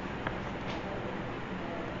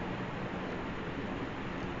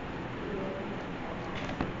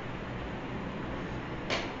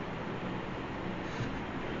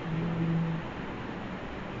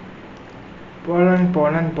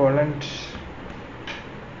 Poland.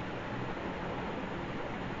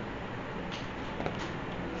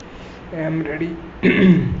 I am ready.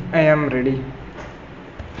 I am ready.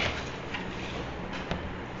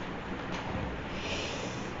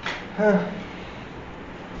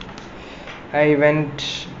 I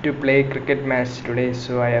went to play cricket match today,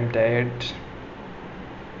 so I am tired.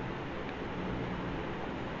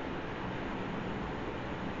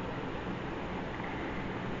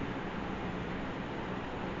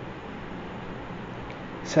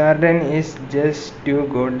 Sarden is just too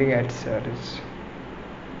godly at Surge.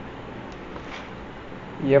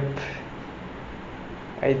 Yep,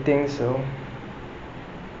 I think so.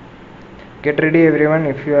 Get ready, everyone.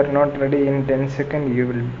 If you are not ready in 10 seconds, you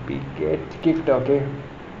will be get kicked. Okay.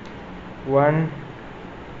 1,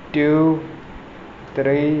 2,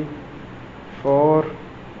 3, 4,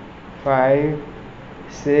 5,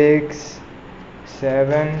 6,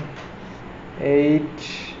 7, 8,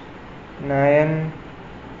 9,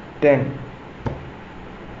 10.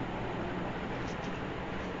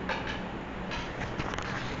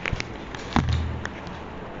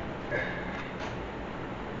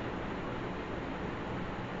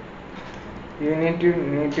 You need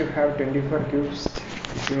to have 24 cubes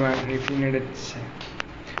if you need it.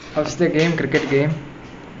 How's the game? Cricket game?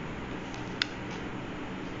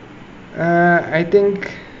 I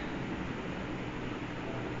think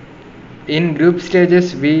in group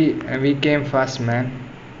stages we came fast, man.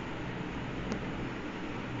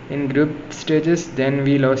 In group stages, then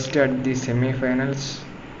we lost at the semi-finals.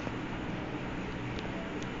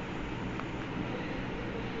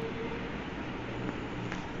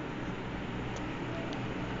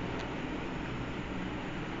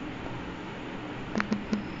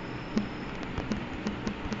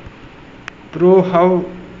 Bro, how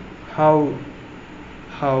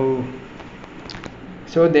how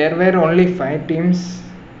so there were only 5 teams.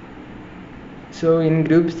 So in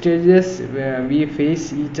group stages we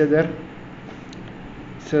face each other.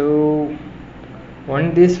 So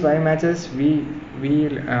on these 5 matches we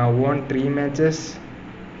won 3 matches.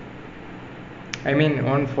 I mean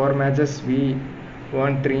on 4 matches we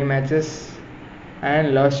won 3 matches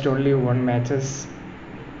and lost only 1 matches.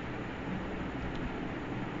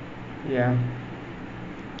 Yeah,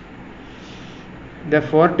 the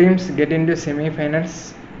 4 teams get into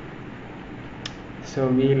semi-finals, so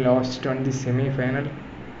we lost on the semi-final.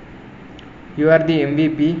 You are the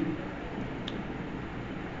MVP.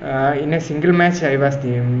 In a single match I was the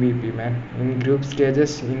MVP, man. In group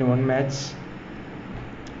stages, in one match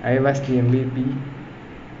I was the MVP,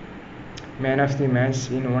 man of the match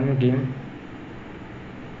in one game.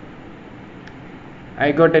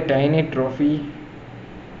 I got a tiny trophy.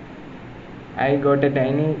 I got a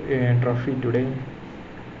tiny trophy today.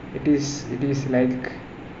 It is like,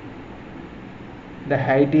 the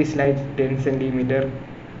height is like 10 centimeter.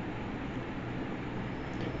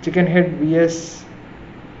 Chicken head vs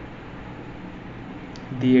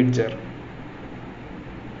the edger.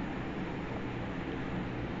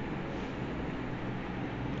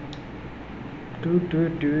 Do.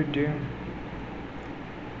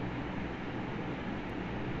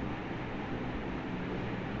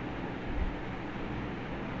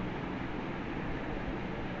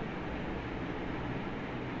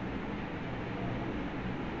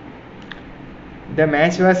 The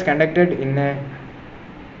match was conducted in a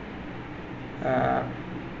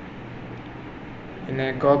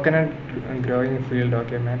coconut growing field.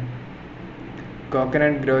 Okay, man.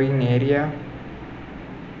 Coconut growing area.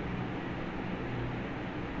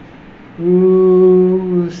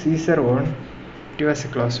 Ooh, Caesar won. It was a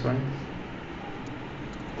close one.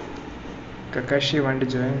 Kakashi want to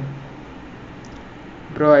join.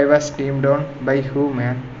 Bro, I was teamed on. By who,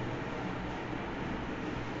 man?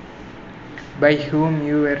 By whom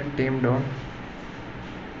you were teamed on?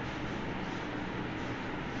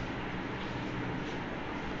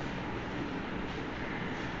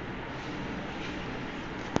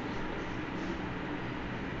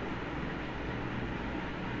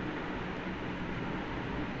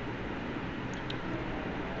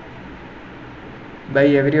 By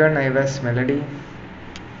everyone I was Melody.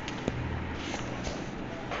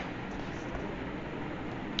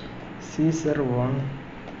 Caesar won.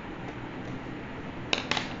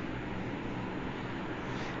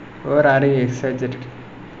 Or are you exaggerated?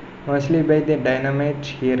 Mostly by the dynamite,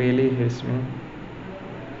 he really hits me.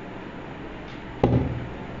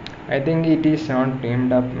 I think it is not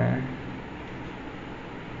teamed up, man.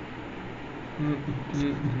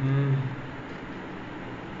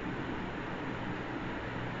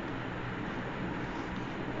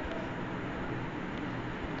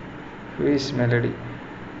 Who is Melody?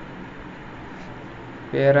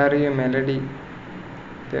 Where are you, Melody?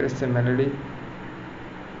 There is a Melody.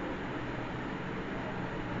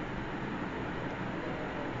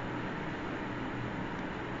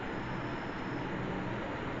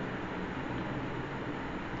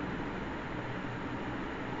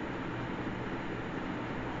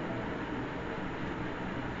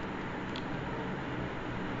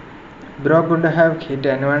 Bro could have hit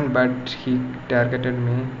anyone, but he targeted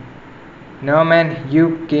me. No, man,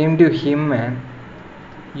 you came to him, man.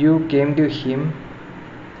 You came to him.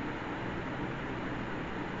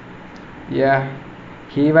 Yeah,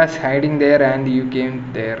 he was hiding there and you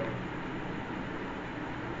came there.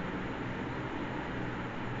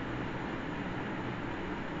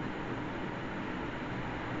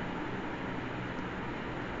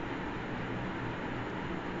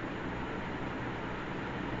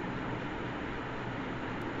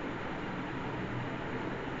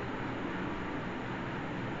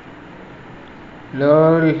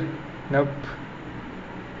 Lol, nope.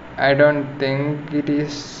 I don't think it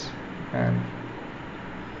is, man.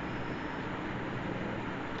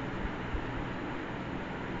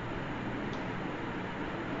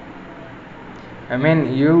 I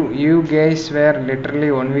mean, you guys were literally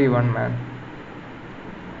 1v1, man.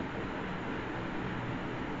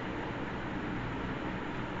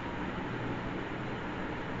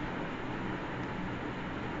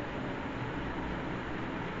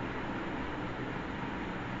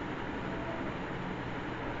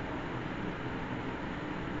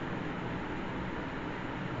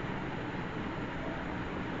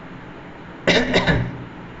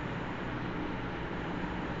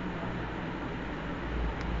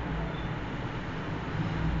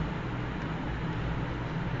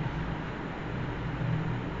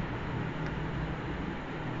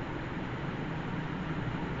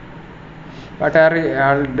 What are you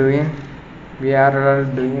all doing? We are all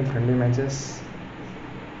doing friendly matches.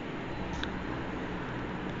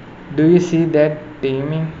 Do you see that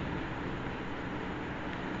teaming?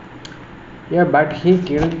 Yeah, but he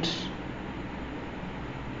killed.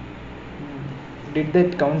 Did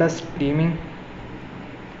that count as teaming?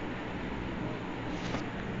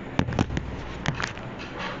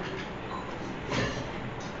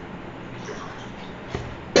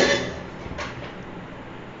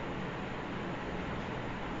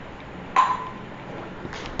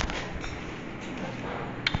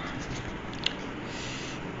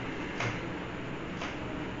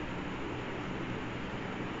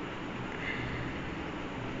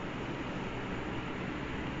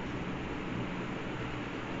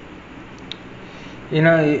 You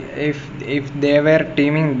know, if they were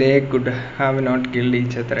teaming, they could have not killed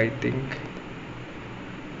each other, I think.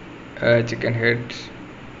 Chicken head.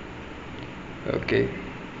 Okay.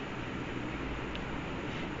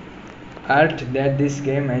 Art that this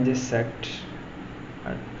game I just sucked.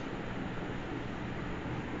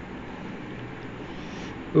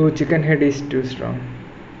 Oh, chicken head is too strong.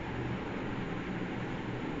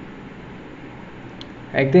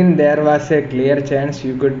 I think there was a clear chance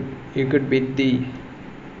you could beat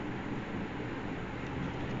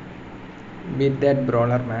that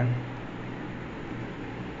brawler, man.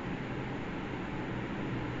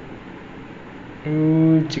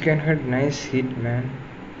 Ooh, chicken head, nice hit, man.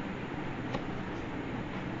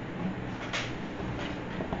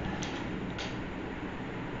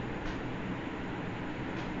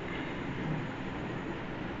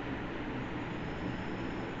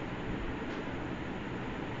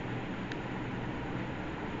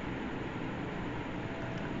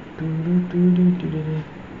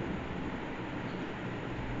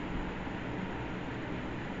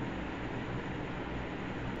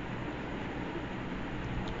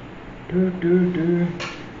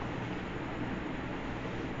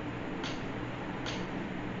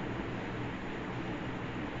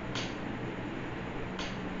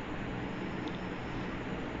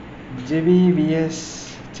 JB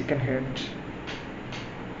vs chicken head.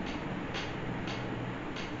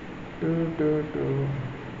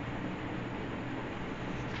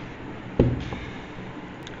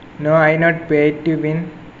 No, I not paid to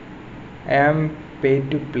win. I am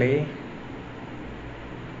paid to play.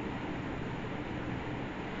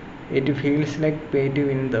 It feels like pay to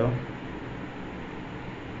win though.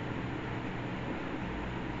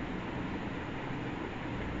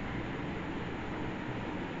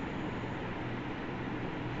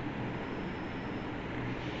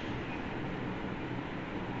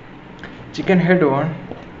 Chicken head won.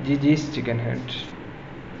 GG's chicken head.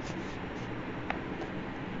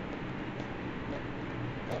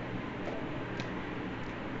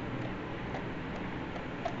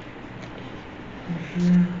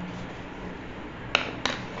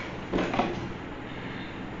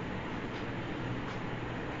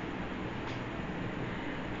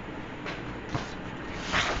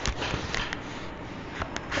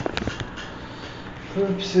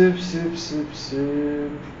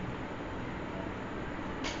 Soup.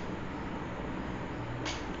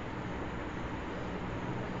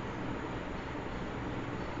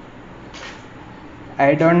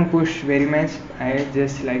 I don't push very much. I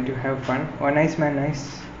just like to have fun. Oh, nice, man,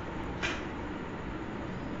 nice.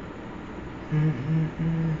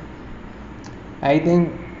 I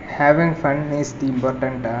think having fun is the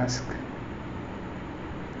important task.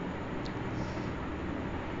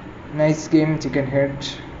 Nice game, chicken head.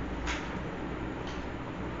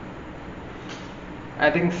 I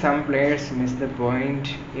think some players miss the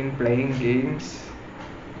point in playing games.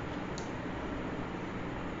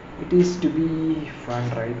 It is to be fun,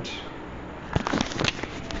 right?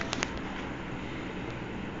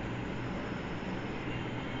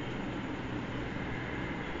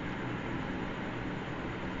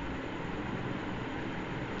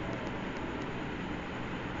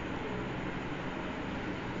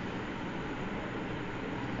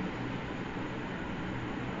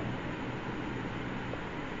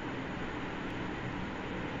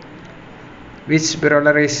 Which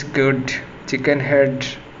brawler is good? Chicken head.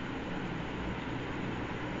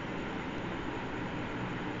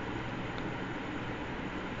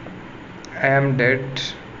 I am dead.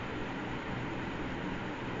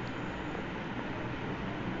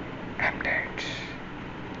 I'm dead.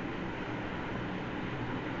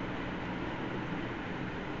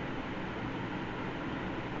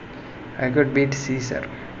 I could beat Caesar.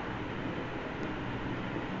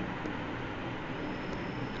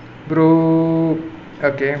 Bro.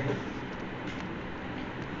 Okay.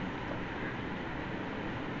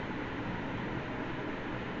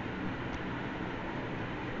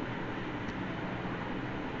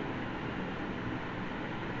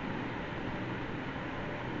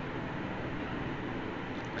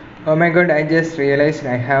 Oh my god, I just realized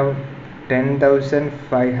I have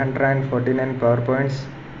 10,549 power points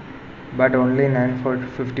but only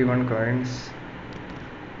 951 coins.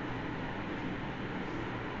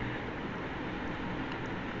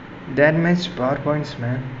 That much power points,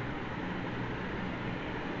 man.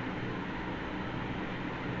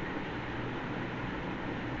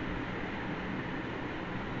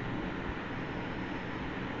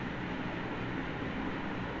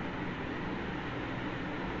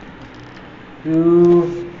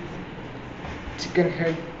 Ooh, chicken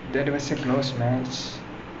head, that was a close match.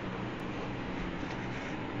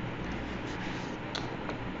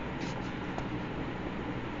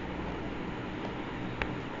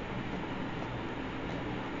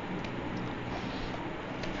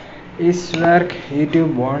 Is work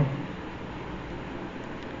YouTube won?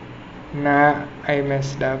 Nah, I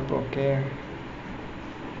messed up, okay.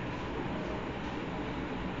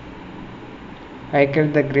 I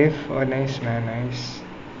killed the griff. Oh, nice, man, nice.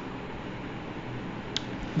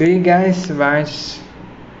 Do you guys watch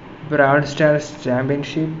Brawl Stars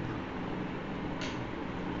Championship?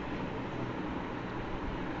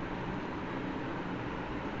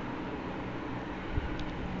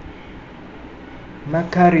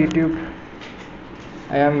 Makar YouTube.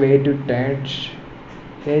 I am way too tired.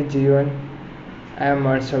 Hey Jeevan, I am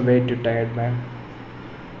also way too tired, man.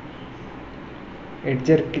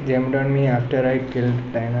 Edger jumped on me after I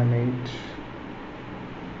killed Dynamite.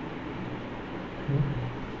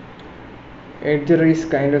 Edger is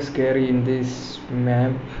kind of scary in this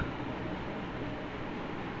map.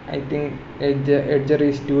 I think Edger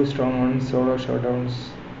is too strong on solo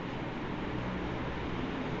showdowns.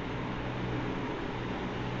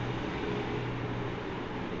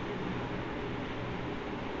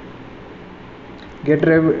 Get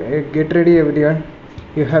ready everyone.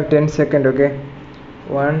 You have 10 seconds, okay?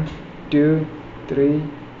 1, 2, 3,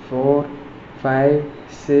 4, 5,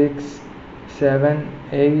 6, 7,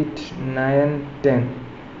 8, 9, 10.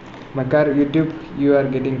 Makar, YouTube, you are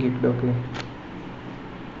getting kicked, okay?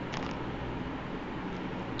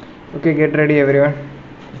 Okay, get ready everyone.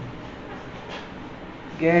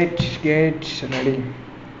 Get ready.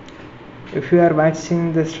 If you are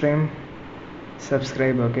watching the stream,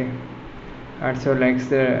 subscribe, okay? Also like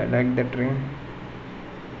the stream.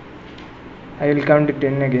 I will count to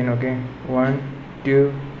 10 again, okay? 1,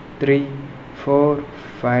 2, 3, 4,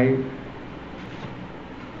 5.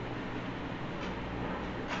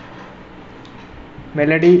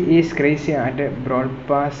 Melody is crazy at a Brawl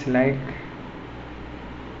Pass like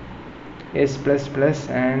S++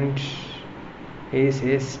 and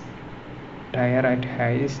is tier at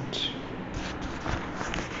highest.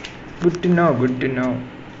 Good to know, good to know.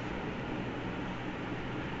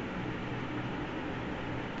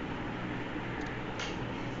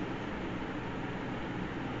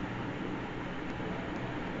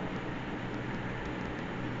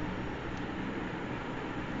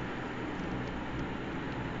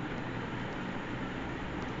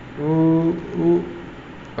 Ooh,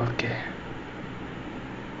 okay.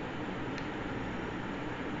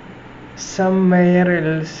 Somewhere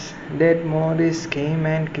else, that Morris came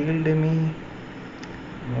and killed me.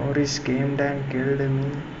 Morris came and killed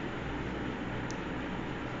me.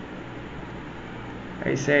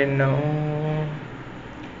 I said no,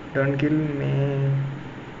 don't kill me.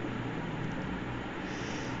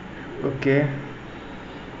 Okay.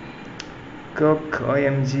 Cook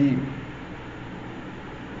OMG.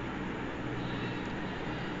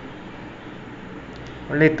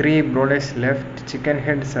 Only 3 brawlers left. Chicken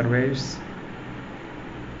head survives.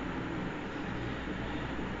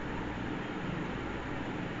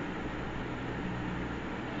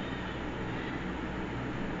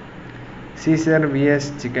 Caesar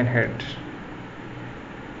vs chicken head.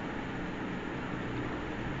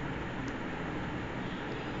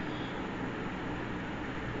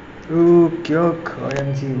 Ooh, Kyok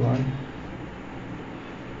OMG won.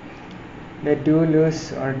 The 2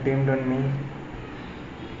 lose or teamed on me.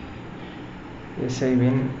 Yes, I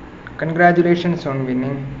win. Congratulations on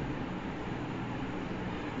winning.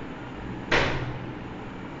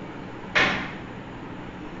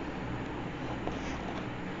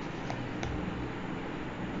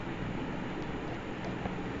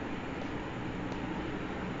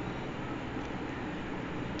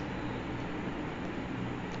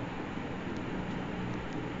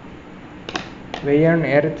 Why on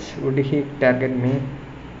earth would he target me?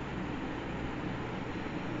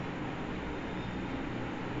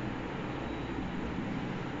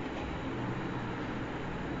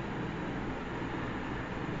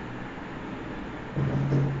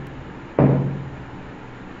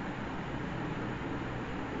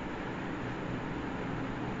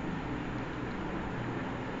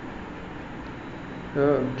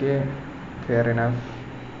 Okay, fair enough.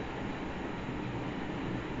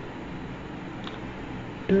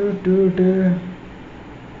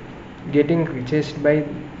 Getting chased by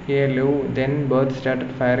a low, then both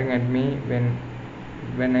started firing at me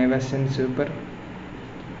when I was in super.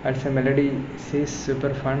 Also, melody is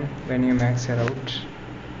super fun when you max her out.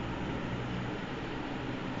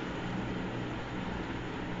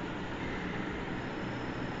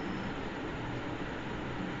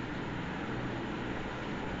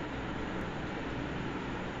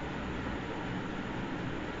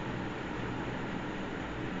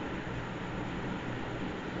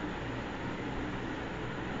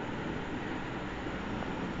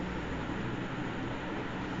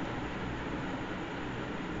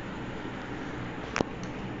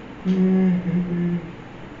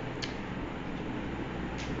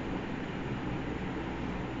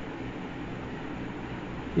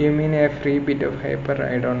 You mean a free bit of hyper?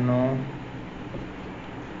 I don't know.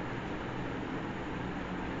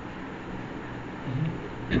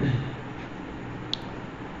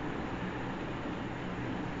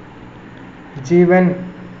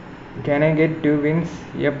 Jeevan, can I get 2 wins?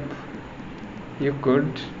 Yep, you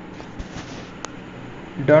could.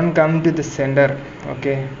 Don't come to the center,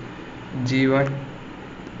 okay? Jeevan.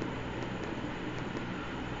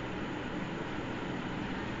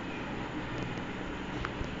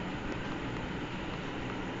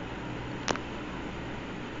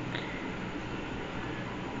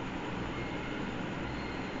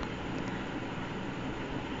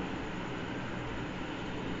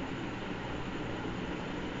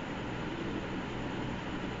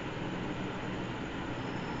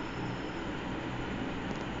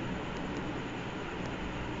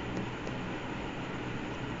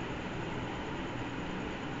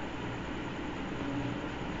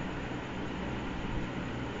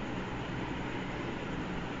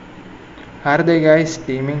 Are they guys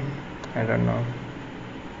teaming? I don't know.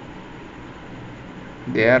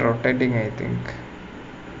 They are rotating, I think.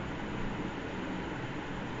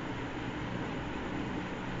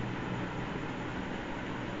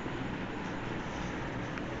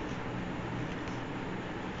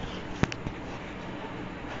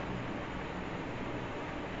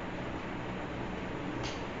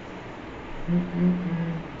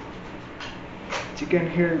 Chicken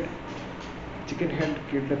head. Chicken head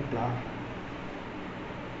killed the plow.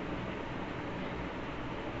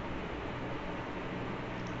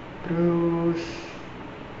 Bruce,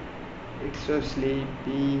 it's so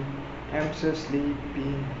sleepy. I'm so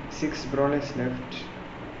sleepy. 6 brawlers left.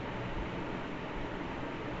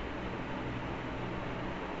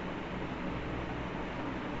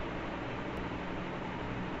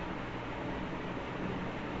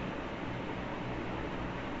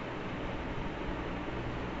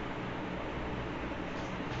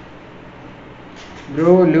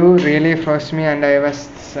 Bro, Lou really froze me and I was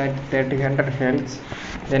at 30 health.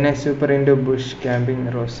 Then I super into bush camping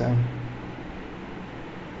Rosa.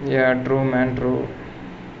 Yeah, true man, true.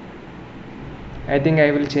 I think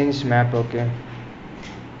I will change map, okay?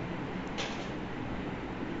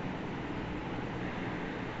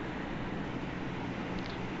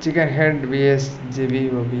 Chicken head vs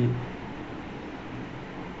JVOB.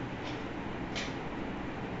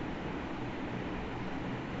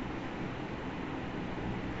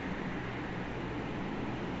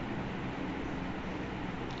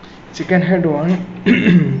 Chicken head won.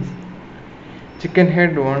 Chicken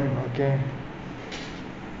head won, okay.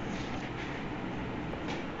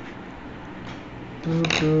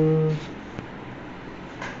 Two.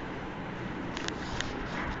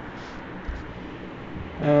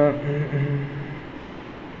 Uh, mm, mm.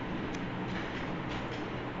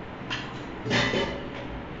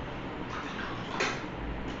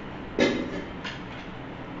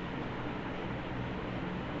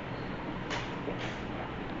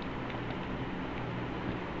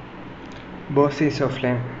 Boss is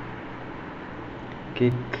offline.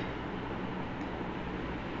 Kick.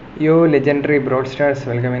 Yo, legendary Brawl Stars,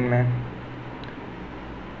 welcome in, man.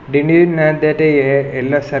 Did you know that a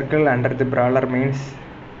yellow circle under the brawler means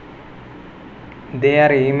they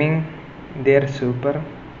are aiming their super?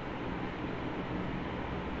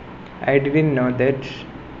 I didn't know that.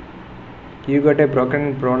 You got a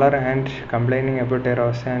broken brawler and complaining about a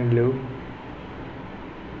Rosa and blue.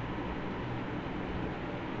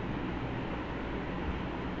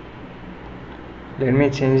 Let me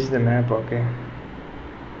change the map, okay?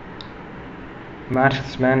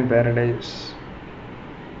 Marksman Paradise.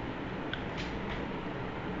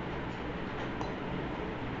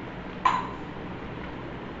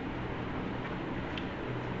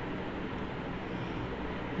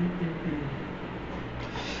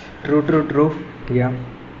 True. Yeah.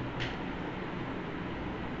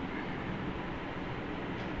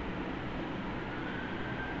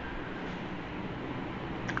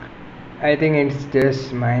 I think it's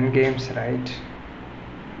just mind games, right?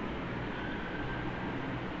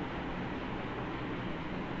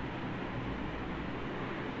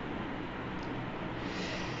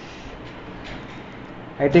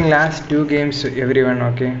 I think last two games everyone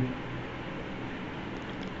okay.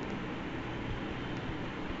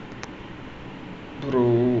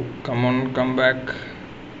 Bro, come on, come back.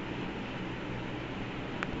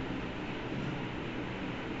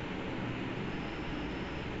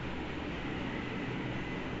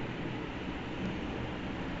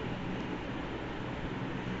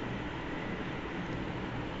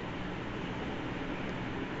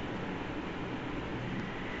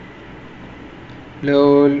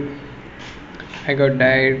 Lol, I got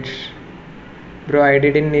died. Bro, I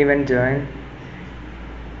didn't even join.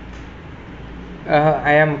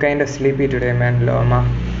 I am kinda sleepy today, man, Loma.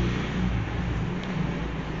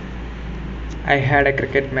 I had a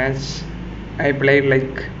cricket match. I played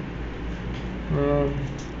like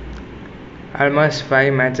almost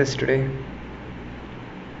 5 matches today.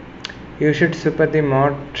 You should super the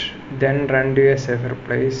mod, then run to a safer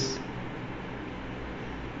place.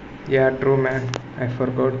 Yeah, true, man. I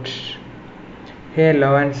forgot. Hey,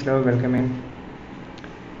 low and slow, welcome in.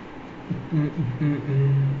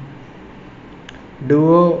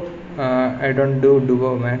 Duo, I don't do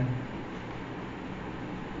duo, man.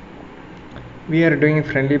 We are doing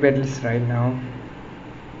friendly battles right now.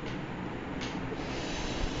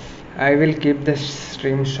 I will keep the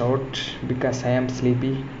stream short because I am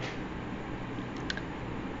sleepy.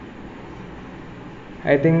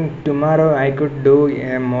 I think tomorrow I could do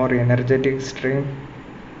a more energetic stream.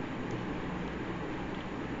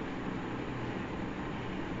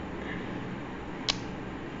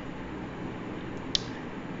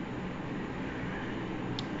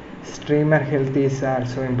 Streamer health is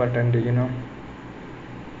also important, you know.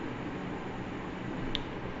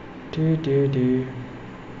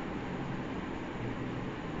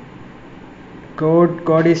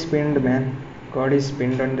 Code is pinned, man. Code is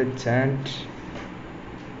pinned on the chat.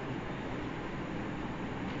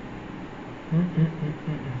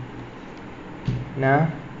 Nah,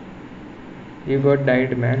 you got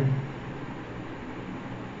died, man.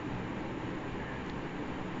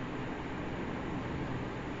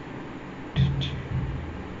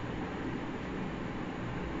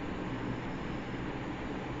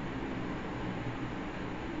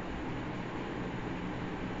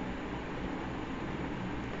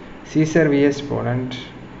 Caesar vs Poland.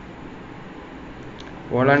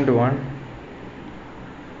 Poland won.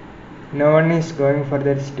 No one is going for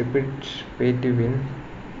that stupid pay to win.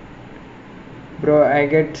 Bro, I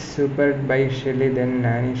get supered by Shelly, then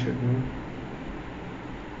Nani shoot me.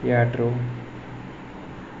 Yeah, true.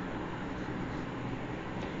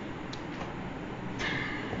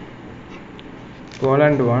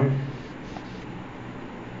 Poland won.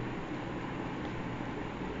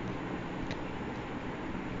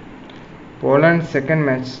 Poland's second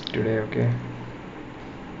match today, okay.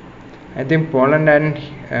 I think Poland and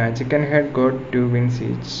Chicken Head got 2 wins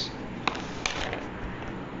each.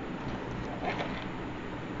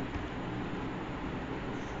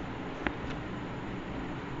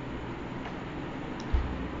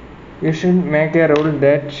 You should make a rule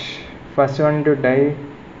that first one to die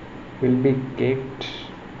will be kicked.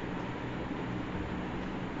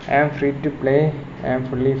 I am free to play. I am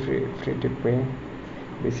fully free to play.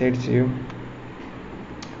 Besides you.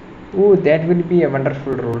 Oh, that will be a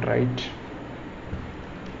wonderful rule, right?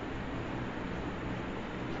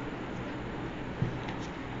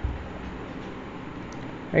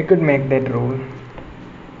 I could make that rule.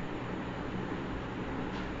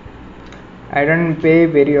 I don't pay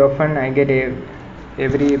very often. I get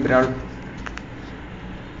every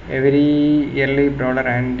early brawler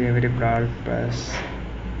and every brawl pass.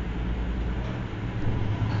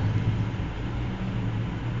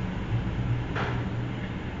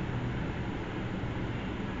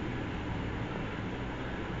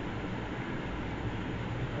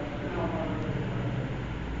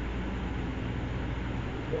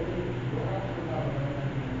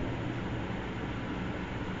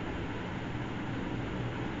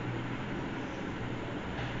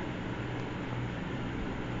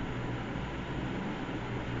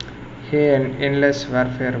 Hey, endless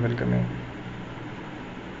warfare, welcoming.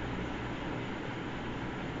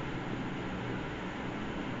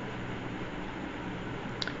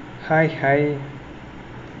 Hi, hi.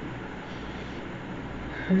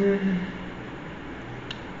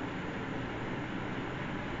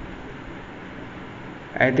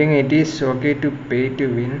 I think it is okay to pay to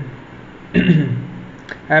win.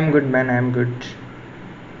 I'm good, man. I'm good.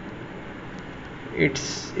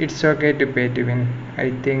 It's okay to pay to win.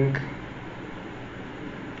 I think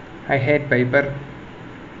I hate Piper.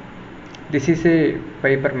 This is a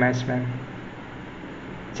Piper match, man.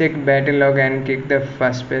 Check battle log and kick the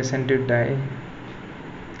first person to die.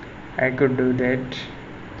 I could do that.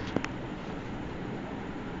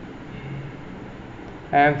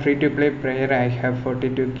 I am free to play player. I have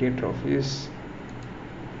 42k trophies.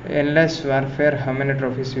 Endless warfare. How many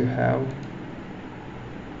trophies you have?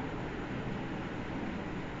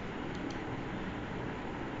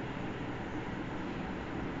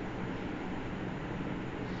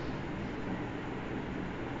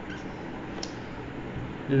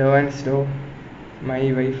 Low and slow. My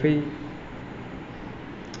Wi-Fi.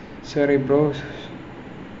 Sorry, bro.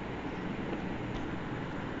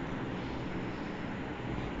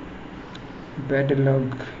 Battle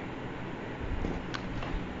log.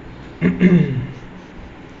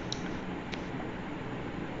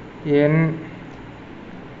 N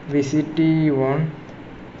VCT1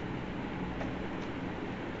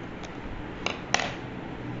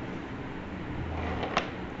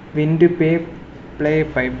 win to play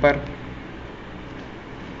Piper.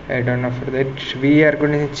 I don't know for that. We are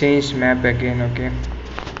going to change map again, okay?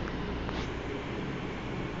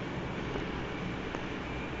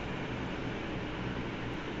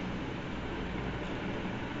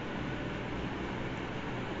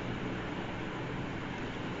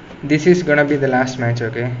 This is gonna be the last match,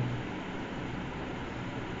 okay?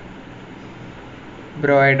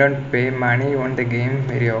 Bro, I don't pay money on the game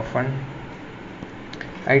very often.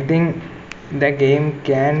 I think the game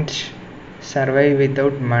can't survive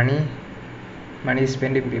without money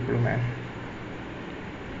spending people, man.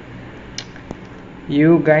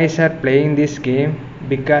 You guys are playing this game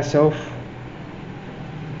because of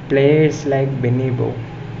players like Benny Bo.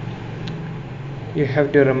 You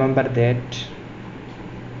have to remember that.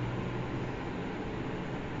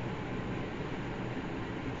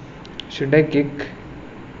 Should I kick?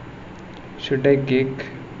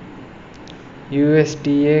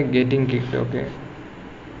 USTA getting kicked, okay.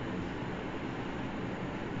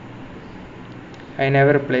 I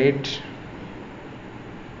never played.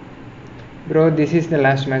 Bro, this is the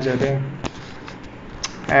last match, okay.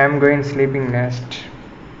 I am going sleeping nest.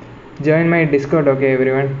 Join my Discord, okay,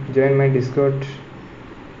 everyone. Join my Discord.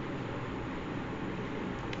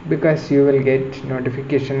 Because you will get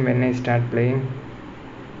notification when I start playing.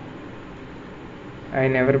 I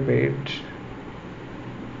never paid.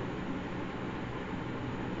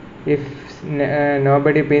 If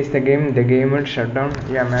nobody pays the game will shut down.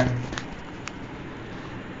 Yeah, man.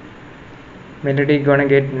 Melody gonna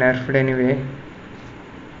get nerfed anyway.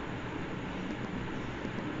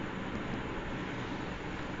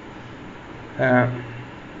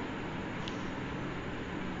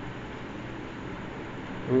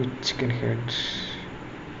 Ooh, chicken head.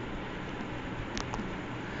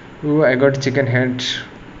 Ooh, I got chicken head.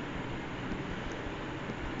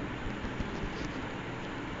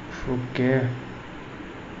 Okay.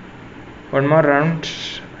 One more round.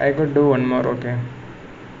 I could do one more, okay.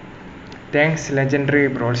 Thanks, legendary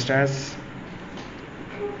Brawl Stars.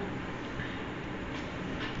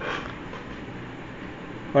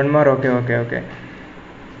 One more, okay.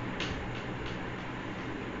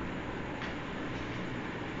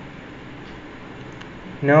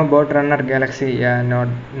 No bot runner galaxy, yeah,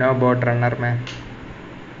 no bot runner, man.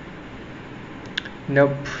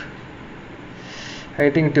 Nope. I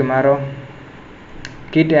think tomorrow.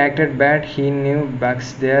 Kid acted bad, he knew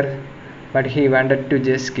bugs there, but he wanted to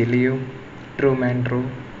just kill you. True, man, true.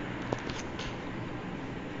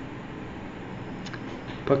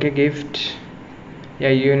 Okay, gift. Yeah,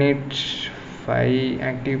 you need 5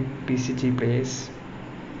 active PCG players.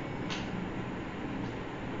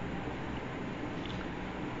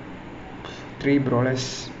 Three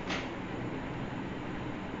brawlers.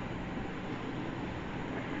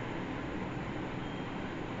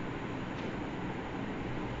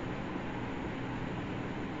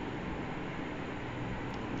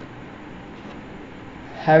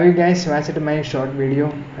 Have you guys watched my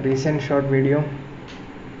recent short video?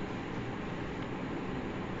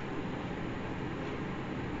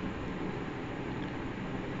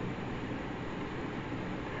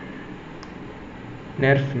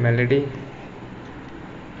 Nerf Melody.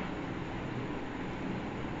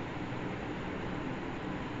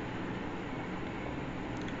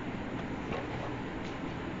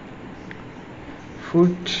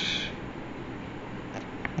 foot,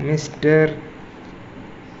 Mr.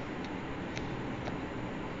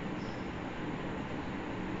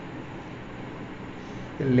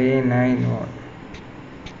 Lay 9-1.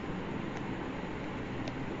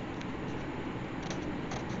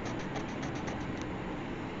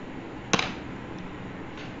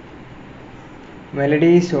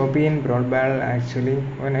 Melody is OP in Brawl Ball actually.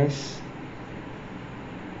 Oh nice.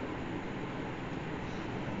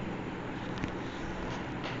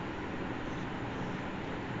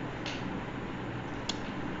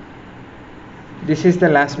 This is the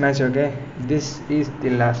last match, okay? This is the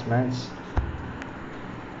last match.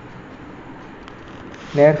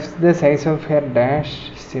 Nerfs the size of her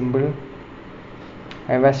dash symbol.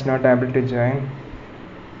 I was not able to join.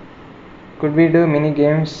 Could we do mini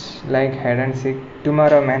games like hide and seek?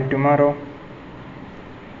 Tomorrow, man, tomorrow.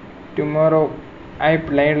 Tomorrow I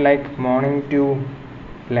played like morning to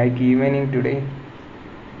like evening today.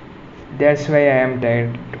 That's why I am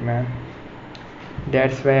tired, man.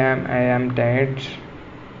 That's why I am tired.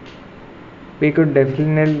 We could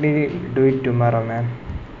definitely do it tomorrow, man.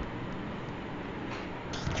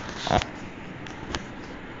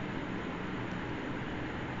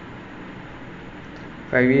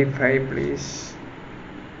 5v5 please.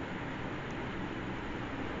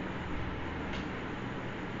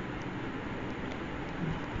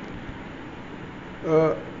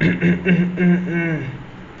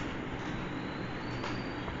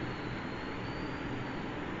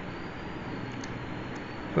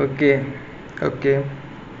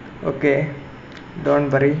 Okay,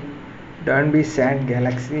 don't worry, don't be sad,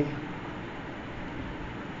 Galaxy,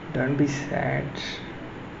 don't be sad.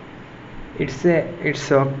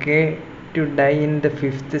 It's okay to die in the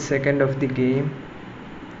 5th second of the game.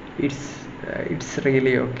 It's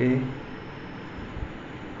really okay.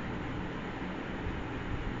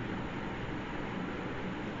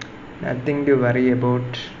 Nothing to worry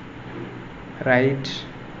about, right?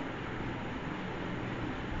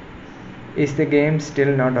 Is the game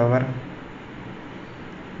still not over?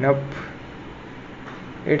 Nope,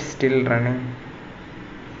 it's still running.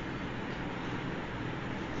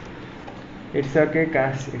 It's okay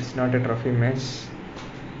cause it's not a trophy match.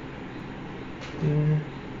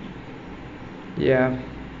 Yeah,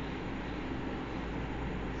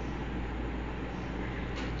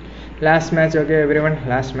 last match, okay everyone,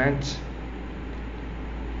 last match.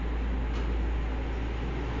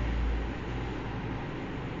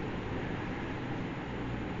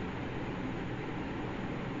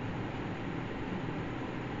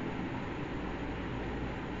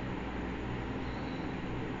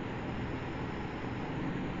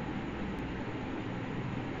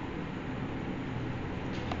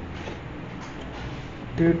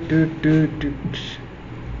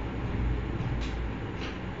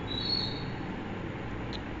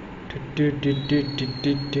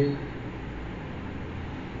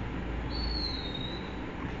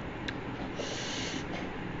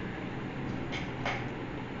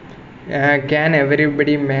 Can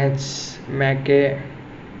everybody make a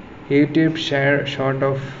YouTube short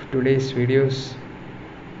of today's videos?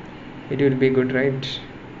 It will be good, right?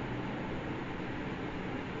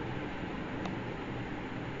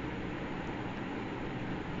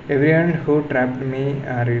 Everyone who trapped me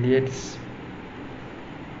are idiots.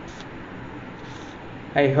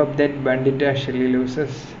 I hope that Bandita Shelly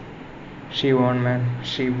loses. She won, man.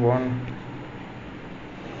 She won.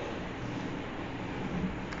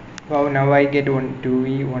 Wow, now I get 2v,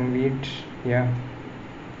 1v. Yeah.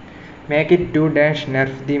 Make it 2 dash,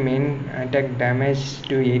 nerf the main attack damage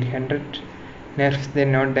to 800. Nerf the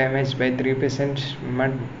not damage by 3%.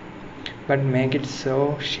 But make it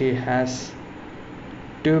so she has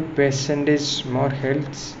 2% more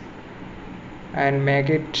health. And make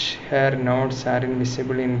it her nodes are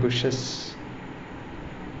invisible in bushes,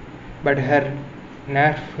 but her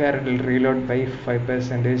nerf her reload by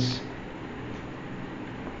 5%.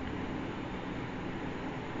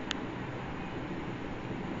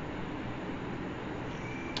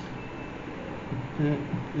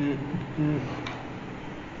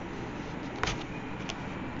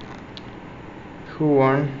 Who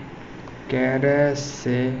won? Kara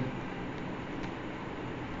say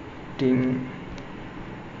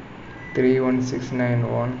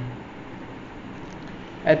 31691.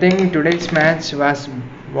 I think today's match was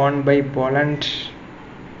won by Poland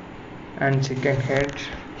and Chicken Head.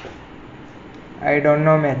 I don't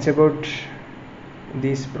know much about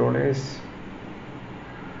these brawlers.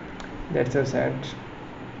 That's so sad.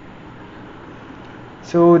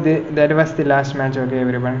 So that was the last match, okay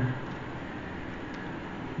everyone.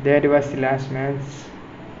 That was the last match.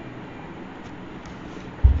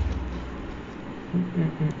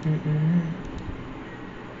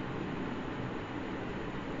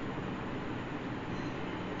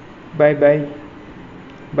 Bye bye.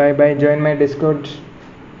 Bye bye. Join my Discord.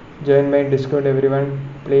 Join my Discord, everyone.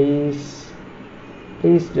 Please.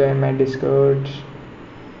 Please join my Discord.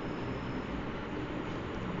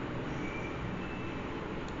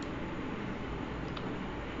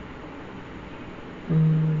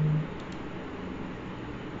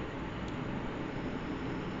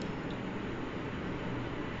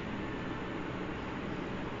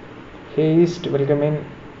 Haste, welcome in.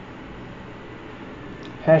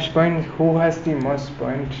 Hash point, who has the most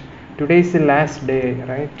points? Today is the last day,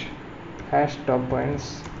 right? Hash top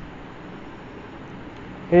points.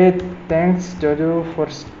 Hey, thanks Jojo for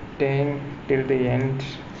staying till the end.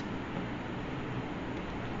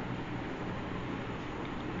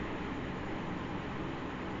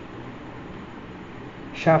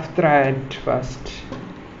 Shaftra at first.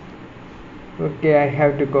 Okay, I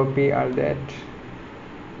have to copy all that.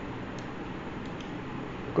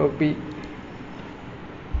 Copy.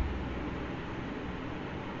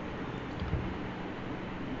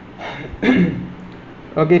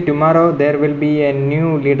 Okay, tomorrow there will be a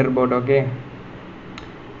new leaderboard. Okay,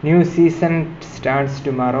 new season starts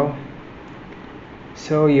tomorrow,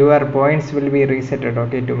 so your points will be resetted.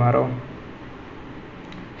 Okay, tomorrow.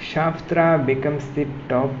 Shaftra becomes the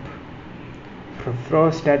top,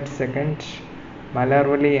 Frost at second,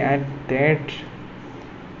 Malarvali at third,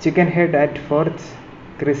 Chickenhead at fourth,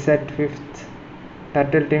 Chris at fifth,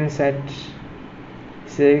 Turtle Teams at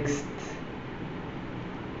sixth.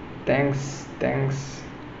 Thanks.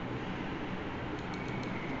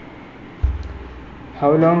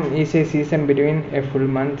 How long is a season between? A full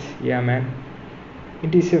month? Yeah, man.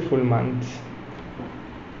 It is a full month.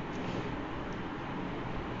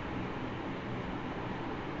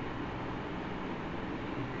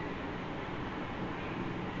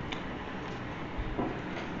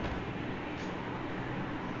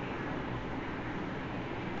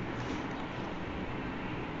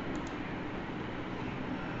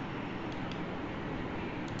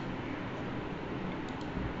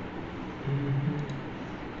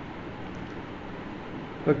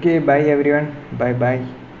 Okay, bye everyone. Bye.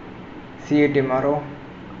 See you tomorrow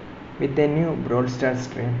with a new Brawl Stars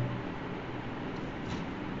stream.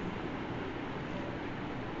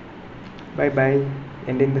 Bye.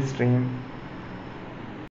 Ending the stream.